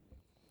gym.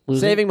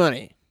 Losing, Saving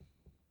money.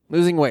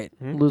 Losing weight.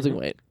 losing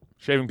weight.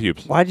 Shaving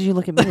pubes. Why did you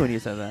look at me when you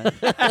said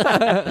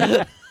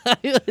that?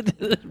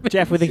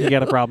 Jeff, we think you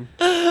got a problem.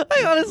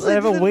 I honestly I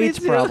have a didn't weights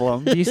mean to.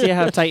 problem. Do you see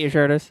how tight your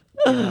shirt is?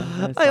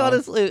 I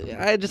honestly,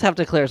 I just have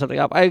to clear something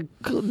up. I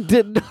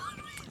did not.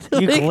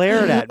 You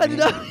glared at I me. did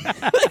not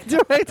make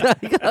direct eye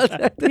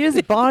contact. He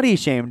just body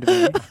shamed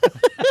me.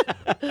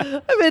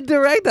 I made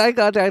direct eye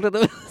contact with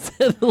him.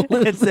 Said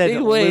It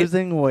said losing weight.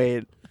 losing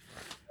weight.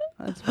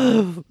 That's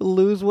fine.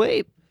 Lose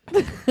weight.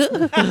 Yeah,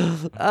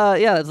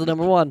 that's the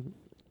number one.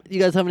 You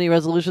guys have any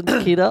resolutions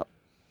keyed up?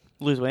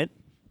 Lose weight.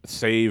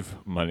 Save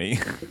money.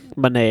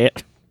 Money.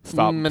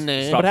 Stop.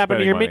 Money. Stop What happened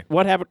to spending your money. Mitt?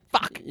 What happened?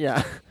 Fuck!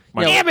 Yeah.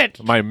 My, Damn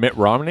it! My Mitt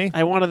Romney?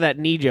 I wanted that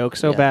knee joke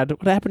so Yeah. bad.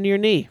 What happened to your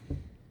knee?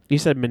 You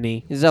said my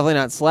knee. He's definitely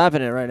not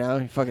slapping it right now.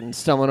 He's fucking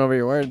stumbling over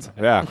your words.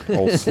 Yeah,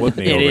 old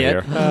Slipney over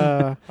Idiot.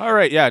 here. All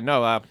right, yeah,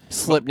 no,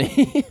 Slip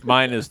knee.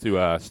 mine is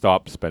to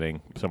stop spending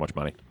so much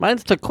money.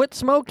 Mine's to quit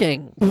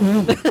smoking.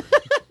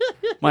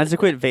 Mine's to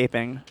quit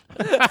vaping.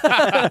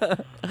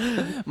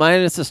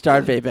 Mine is to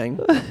start vaping.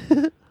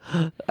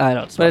 I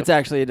don't But smoke. it's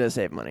actually to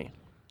save money.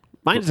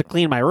 Mine's to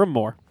clean my room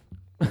more.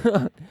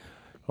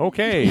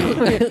 Okay. New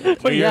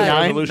Year's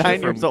resolution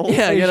 9 from- years old.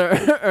 Yeah, you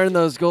gotta earn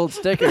those gold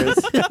stickers.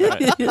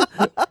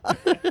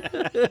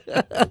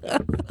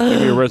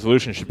 Maybe your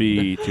resolution should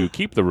be to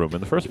keep the room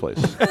in the first place.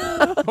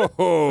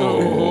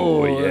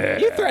 Oh, yeah.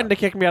 You threatened to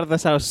kick me out of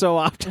this house so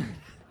often.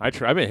 I've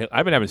been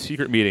having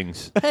secret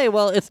meetings. Hey,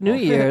 well, it's New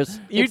Year's.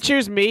 You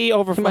choose me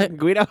over My- fucking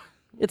Guido.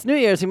 It's New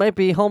Year's. He might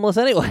be homeless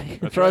anyway.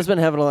 Fro's been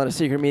having a lot of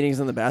secret meetings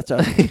in the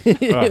bathtub.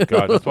 Oh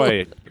God, that's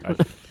why. Oh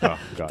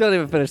God. Don't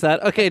even finish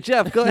that. Okay,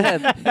 Jeff, go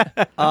ahead.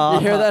 You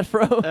hear that,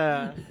 Fro? Give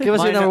us your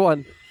Mine- number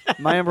one.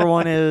 My number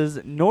one is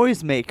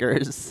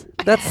noisemakers.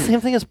 That's the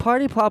same thing as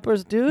party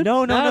poppers, dude.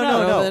 No.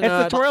 no, It's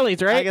they're the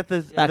twirlies, right? I get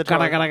the. I the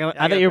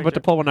thought you were about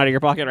to pull one out of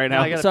your pocket right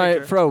now. I got a Sorry,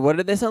 picture. Fro, what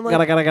did they sound like?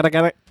 Gotta.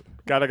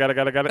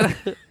 Got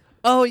it.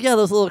 Oh yeah,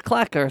 those little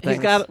clacker things.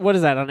 He's got, what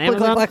is that, on click,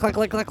 Amazon? click, click,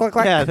 click, click, click,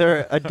 click. Yeah,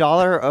 they're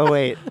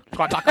 $1.08.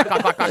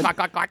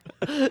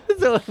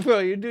 So, bro,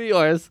 you do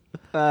yours.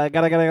 Gotta.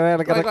 Click,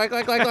 click,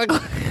 click, click, click,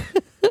 click.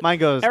 Mine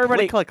goes.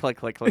 Everybody- click, click,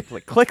 click, click,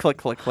 click, click, click,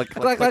 click, click,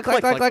 Click, click,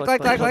 click, click, click,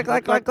 click, click, click,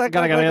 click, click, click,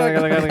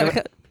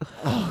 Gotta.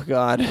 Oh,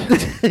 God.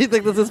 You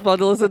think this is fun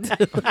to listen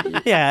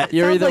to? Yeah, it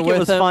You're sounds either like it with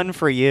was them- fun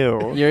for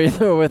you. You're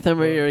either with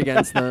them or you're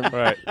against them.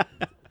 Right.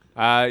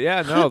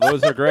 Yeah. No,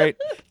 those are great.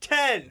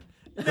 10,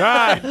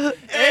 9,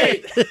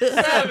 8,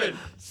 7,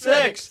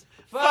 6,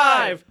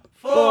 5,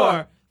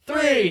 4,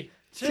 3,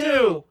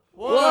 2,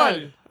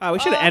 1. Oh, we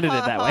should have ended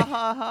it that way.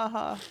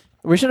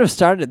 We should have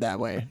started that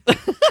way.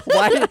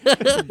 Why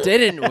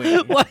didn't we?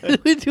 Why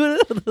did we do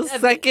it on the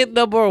second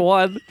number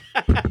one?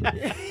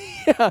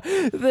 Yeah,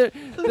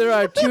 there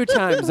are 2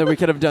 times that we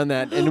could have done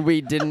that, and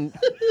we didn't.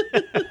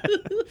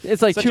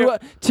 It's like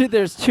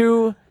there's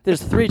 3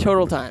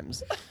 total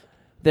times.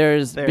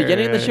 There's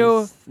beginning of the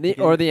show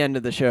or the end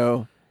of the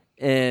show,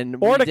 and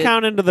Or we to did-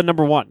 count into the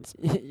number ones.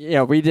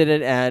 Yeah, we did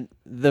it at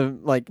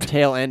the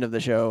tail end of the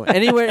show.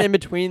 Anywhere in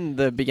between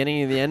the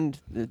beginning and the end,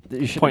 you should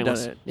have done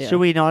Pointless. it. Yeah. Should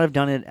we not have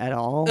done it at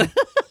all?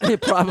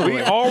 Probably.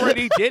 we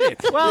already did it.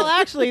 Well,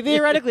 actually,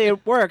 theoretically,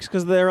 it works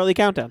because of the early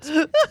countdowns.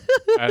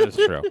 That is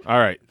true. All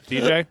right,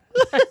 DJ,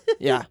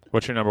 Yeah.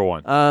 what's your number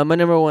one? My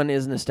number one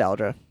is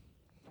nostalgia.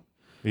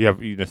 You have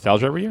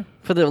nostalgia every year?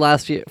 For the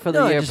last year, for the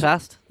No, year just-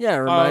 past. Yeah, it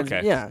Oh, reminds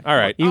okay. Yeah. All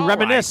right. You All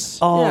reminisce.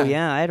 Oh Yeah.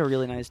 yeah, I had a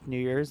really nice New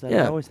Year's that I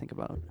Yeah. always think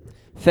about.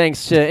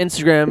 Thanks to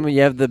Instagram,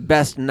 you have the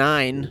best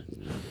 9.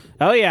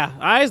 Oh yeah,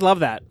 I always love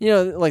that. You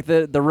know, like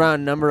the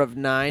round number of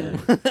 9.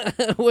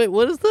 Wait,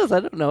 what is this? I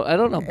don't know. I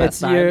don't know.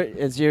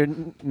 It's your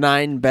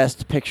 9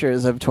 best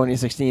pictures of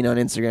 2016 on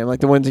Instagram, like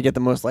the ones you get the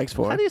most likes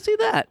for. How do you see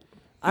that?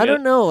 I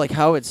don't know like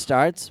how it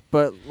starts,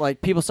 but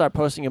like people start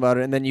posting about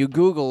it, and then you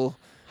Google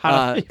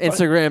How do you find-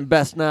 Instagram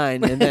best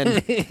 9, and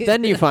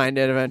then you find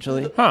it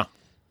eventually. Huh.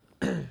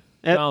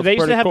 They Sounds used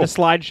to pretty have cool. the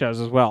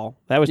slideshows as well.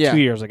 That was Yeah. 2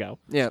 years ago.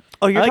 Yeah,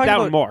 Oh, you're I like talking that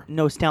about one more.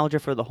 nostalgia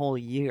for the whole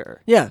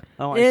year. yeah.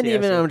 Oh, I And see, I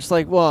even see. I'm just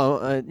like, well,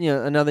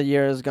 another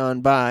year has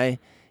gone by,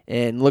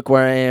 and look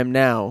where I am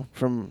now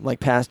from like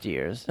past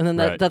years. And then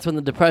Right. that's when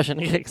the depression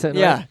kicks in.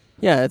 Yeah, Right?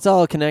 yeah. It's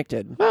all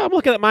connected. Oh, I'm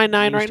looking at my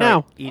 9 You right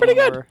start now. eating Pretty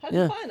good. more. How'd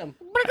Yeah. you find them?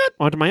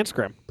 Onto my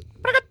Instagram.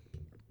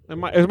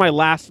 It was my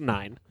last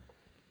 9.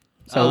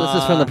 So this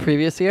is from the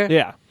previous year.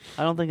 Yeah.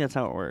 I don't think that's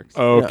how it works.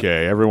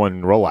 Okay,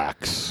 everyone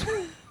relax.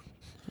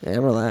 Yeah,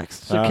 I'm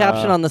relaxed. So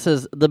caption on this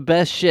is the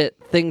best shit.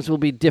 Things will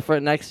be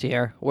different next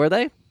year. Were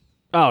they?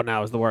 Oh no,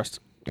 it was the worst.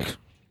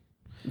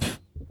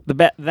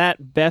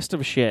 That best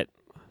of shit.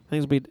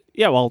 Things will be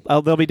well.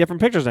 There'll be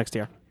different pictures next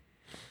year.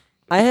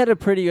 I had a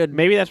pretty good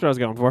Maybe that's what I was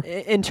going for.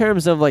 in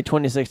terms of like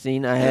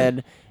 2016. I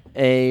had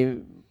a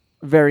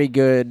very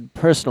good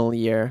personal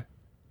year,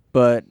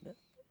 but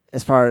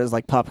as far as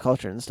like pop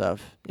culture and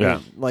stuff, Yeah.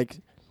 like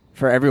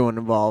for everyone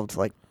involved,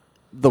 like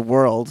the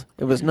world,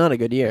 it was not a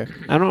good year.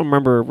 I don't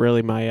remember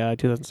really my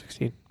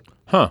 2016.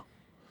 Huh.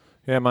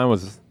 Yeah, mine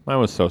was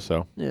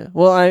so-so. Yeah.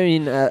 Well, I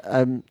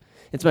mean,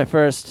 it's my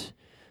first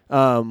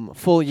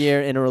full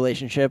year in a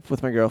relationship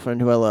with my girlfriend,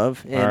 who I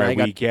love, and All right, I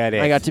got we get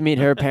it. I got to meet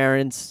her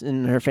parents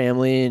and her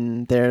family,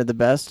 and they're the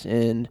best.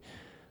 And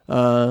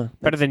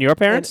Better than your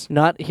parents?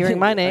 Not hearing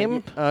my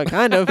name.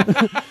 kind of.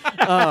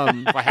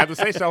 If I had to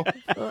say so.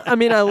 I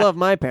mean, I love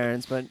my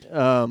parents, but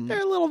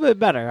They're a little bit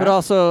better. but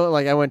also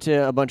like I went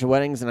to a bunch of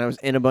weddings, and I was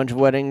in a bunch of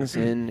weddings,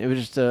 and it was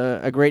just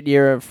a great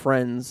year of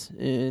friends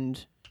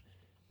and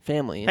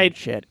family and Hey,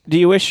 shit. do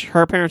you wish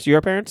her parents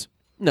your parents?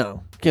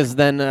 No, because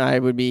then I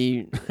would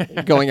be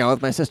going out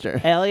with my sister.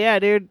 Hell yeah,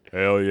 dude.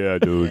 Hell yeah,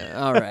 dude.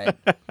 All right.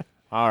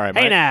 All right.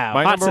 Hey my, now,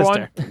 my hot number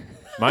sister. one.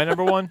 My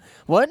number one.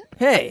 What?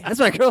 Hey, that's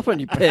my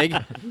girlfriend, you pig.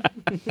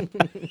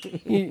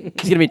 He's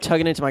gonna be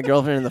tugging into my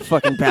girlfriend in the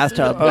fucking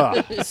bathtub.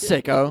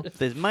 Sicko.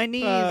 There's my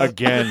knees.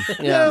 Again.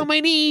 Yeah. Oh, my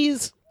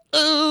knees.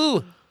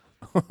 Ooh.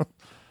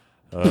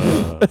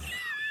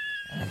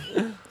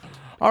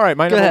 All right,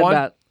 my Go number ahead, one.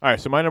 Matt. All right,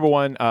 so my number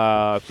one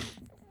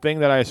thing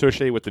that I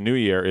associate with the new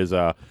year is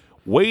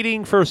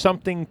waiting for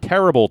something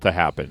terrible to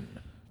happen.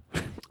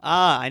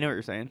 I know what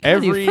you're saying. You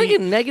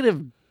freaking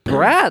negative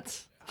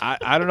brats.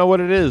 I don't know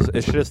what it is.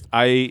 It's just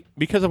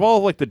because of all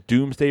of, like the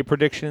doomsday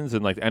predictions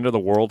and like the end of the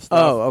world stuff.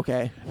 Oh,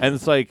 okay. And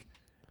it's like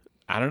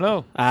I don't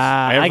know.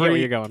 I get where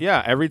you're going.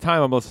 Yeah, every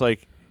time I'm just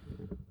like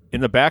in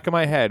the back of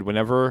my head,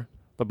 whenever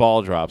the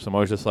ball drops, I'm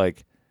always just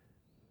like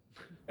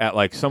at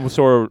like some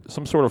sort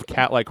of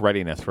cat-like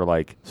readiness for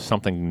like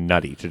something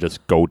nutty to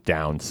just go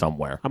down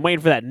somewhere. I'm waiting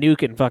for that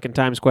nuke in fucking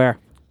Times Square.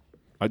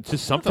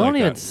 Just something Don't like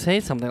even that. say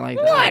something like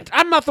that. What?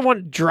 I'm not the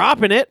one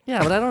dropping it.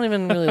 Yeah, but I don't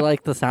even really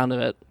like the sound of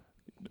it.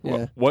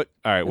 Yeah. What?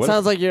 All right. It What?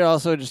 sounds like you're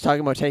also just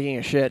talking about taking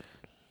a shit.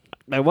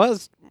 I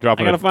was.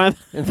 dropping I gotta a-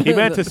 find. He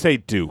meant to say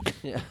Duke.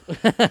 Yeah.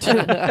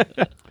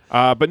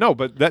 But no,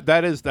 but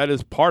that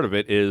is part of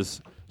it.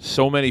 Is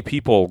so many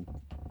people,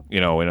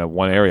 in a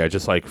one area,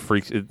 just like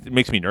freaks. It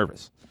makes me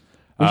nervous.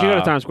 We should go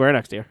to Times Square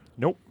next year.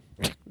 Nope.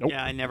 Nope.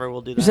 Yeah, I never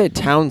will do You that. say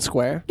town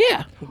square?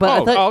 Yeah.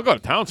 But I'll go to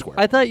Town Square.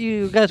 I thought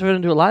you guys were going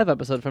to do a live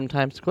episode from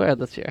Times Square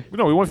this year.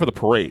 No, we went for the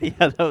parade.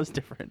 Yeah, that was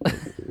different. Less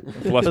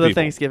For the people.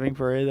 Thanksgiving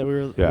parade that we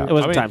were. Yeah, It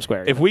wasn't I mean, Times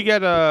Square. If we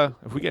get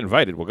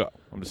invited, we'll go.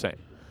 I'm just saying.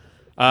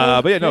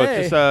 But yeah, no,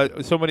 it's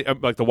just so many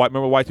like remember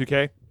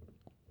Y2K?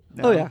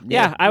 Oh, yeah.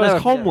 Yeah, I was Never-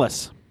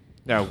 homeless.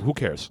 Now who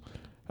cares?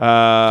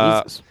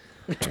 Jesus.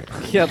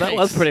 Yeah, that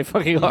was pretty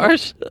fucking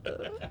harsh.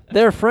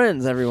 They're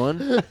friends,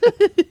 everyone.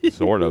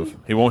 Sort of.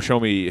 He won't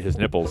show me his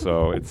nipples,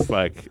 so it's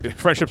like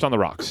friendship's on the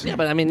rocks. Yeah,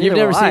 but I mean, You've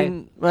neither never will I.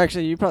 seen. Well,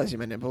 actually, you've probably seen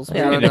my nipples.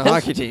 Yeah, We're on nipples. the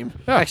hockey team.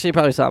 Actually, you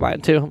probably saw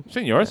mine too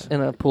Seen yours?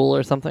 in a pool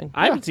or something.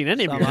 I haven't seen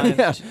any of Saw you. mine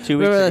Yeah. 2 weeks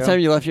Remember that ago. time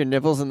you left your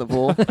nipples in the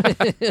pool?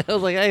 I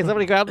was like, hey,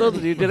 somebody grab those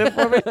and you did it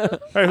for me.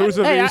 Hey, who's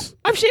of Hey, these?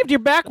 I've shaved your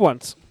back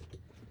once.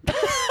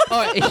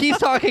 Oh, he's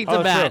talking to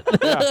Oh, Matt.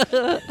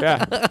 true.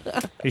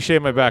 Yeah. He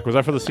shaved my back. Was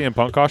that for the CM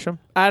Punk costume?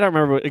 I don't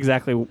remember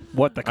exactly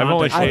what the I've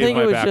only context. I shaved think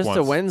my it was back just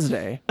a once.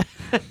 Wednesday.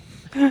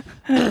 But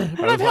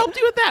I've helped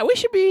you with that. We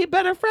should be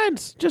better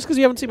friends. Just because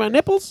you haven't seen my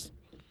nipples.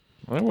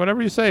 Well,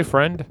 whatever you say,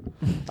 friend.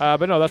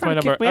 But no, that's my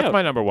Trying to number. kick me That's out.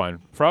 my number one.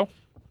 Fro.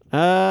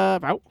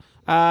 About.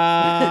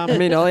 I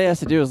mean, all he has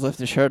to do is lift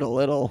his shirt a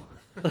little.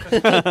 It's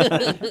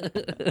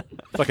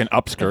like an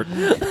upskirt.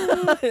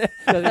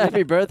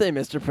 Happy birthday,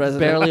 Mr. President.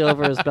 Barely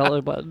over his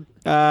belly button.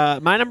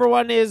 My number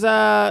one is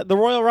the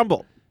Royal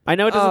Rumble. I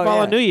know it doesn't Oh, fall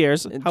yeah. on New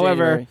Year's. In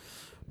However, January.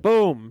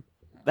 boom,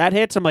 that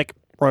hits. I'm like,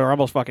 Royal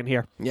Rumble's fucking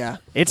here. Yeah.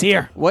 It's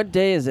here. What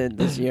day is it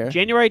this year?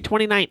 January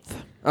 29th.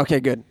 Okay,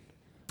 good.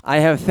 I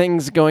have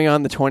things going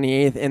on the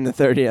 28th and the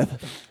 30th.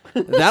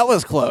 That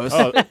was close.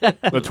 Oh,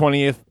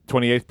 the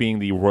 28th being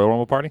the Royal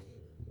Rumble party?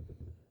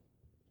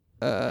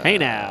 Hey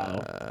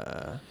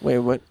now. Wait,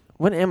 what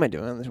am I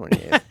doing on the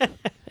 28th?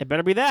 It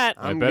better be that.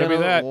 It better be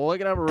that.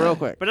 Look it up real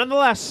quick. But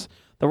nonetheless,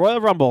 the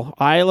Royal Rumble,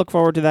 I look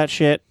forward to that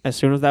shit as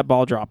soon as that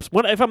ball drops.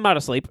 If I'm not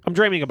asleep, I'm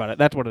dreaming about it.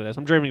 That's what it is.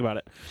 I'm dreaming about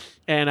it.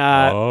 And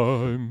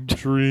I'm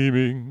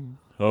dreaming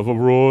of a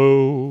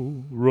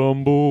Royal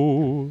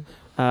Rumble.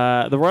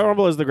 the Royal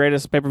Rumble is the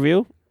greatest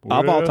pay-per-view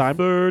of all where time.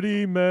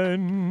 30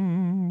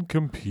 men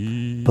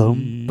compete.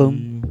 Boom,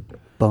 boom,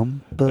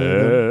 boom, boom.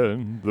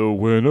 And the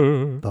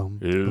winner Boom,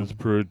 is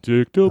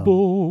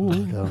predictable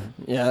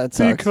Yeah, that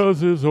sucks.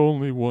 because there's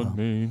only one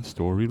main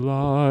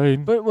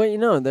storyline. But wait,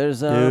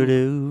 there's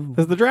Doo-doo.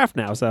 This is the draft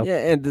now, so.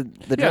 yeah, and the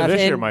Yeah, draft,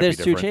 this year and might be there's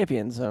two different.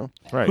 champions, so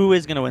Right. Who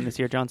is going to win this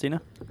year, John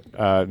Cena?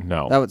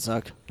 No. that would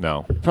suck.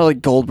 No. Probably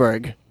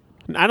Goldberg.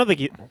 I don't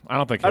think I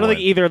don't think I don't he'll think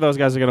win. either of those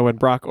guys are going to win,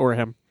 Brock or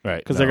him, Right.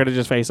 because no. they're going to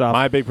just face off.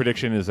 My big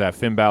prediction is that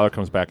Finn Balor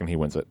comes back and he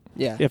wins it.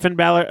 Yeah. Yeah, Finn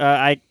Balor,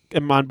 I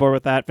am on board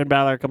with that. Finn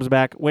Balor comes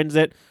back, wins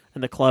it,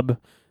 and the club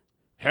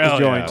Hell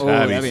joined. yeah. Oh,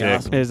 That'd that'd be be sick.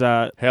 awesome.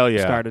 is Hell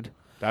yeah. started.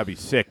 That'd be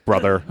sick,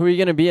 brother. Who are you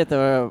gonna be at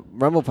the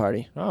Rumble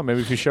party? Oh,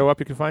 maybe if you show up,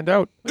 you can find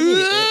out.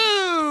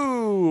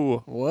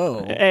 Ooh!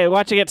 Whoa. Hey,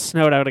 watch it get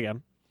snowed out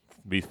again.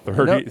 Be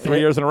 3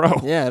 years in a row.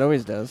 Yeah, it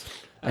always does.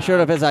 I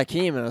showed up as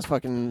Akeem and I was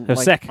fucking It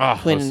was like, sick. Oh, that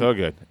was Cleaning- so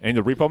good. And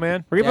the Repo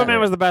Man? Repo Yeah. Man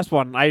was the best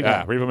one.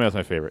 Yeah, Repo Man's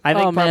my favorite. I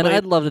think Oh man, probably.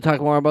 I'd love to talk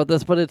more about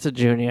this, but it's a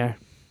junior.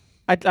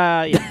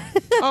 Yeah.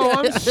 Oh,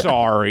 I'm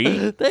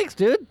sorry. Thanks,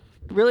 dude.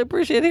 Really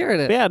appreciate hearing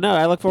it. Yeah, no,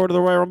 I look forward to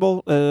the Royal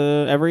Rumble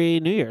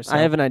every New Year's. So. I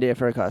have an idea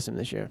for a costume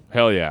this year.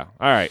 Hell yeah.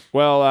 All right.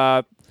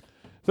 Well,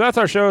 so that's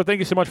our show. Thank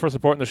you so much for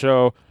supporting the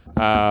show.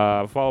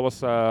 Follow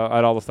us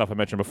at all the stuff I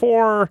mentioned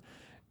before.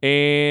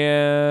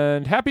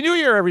 And Happy New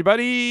Year,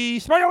 everybody.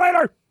 Smell you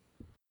later.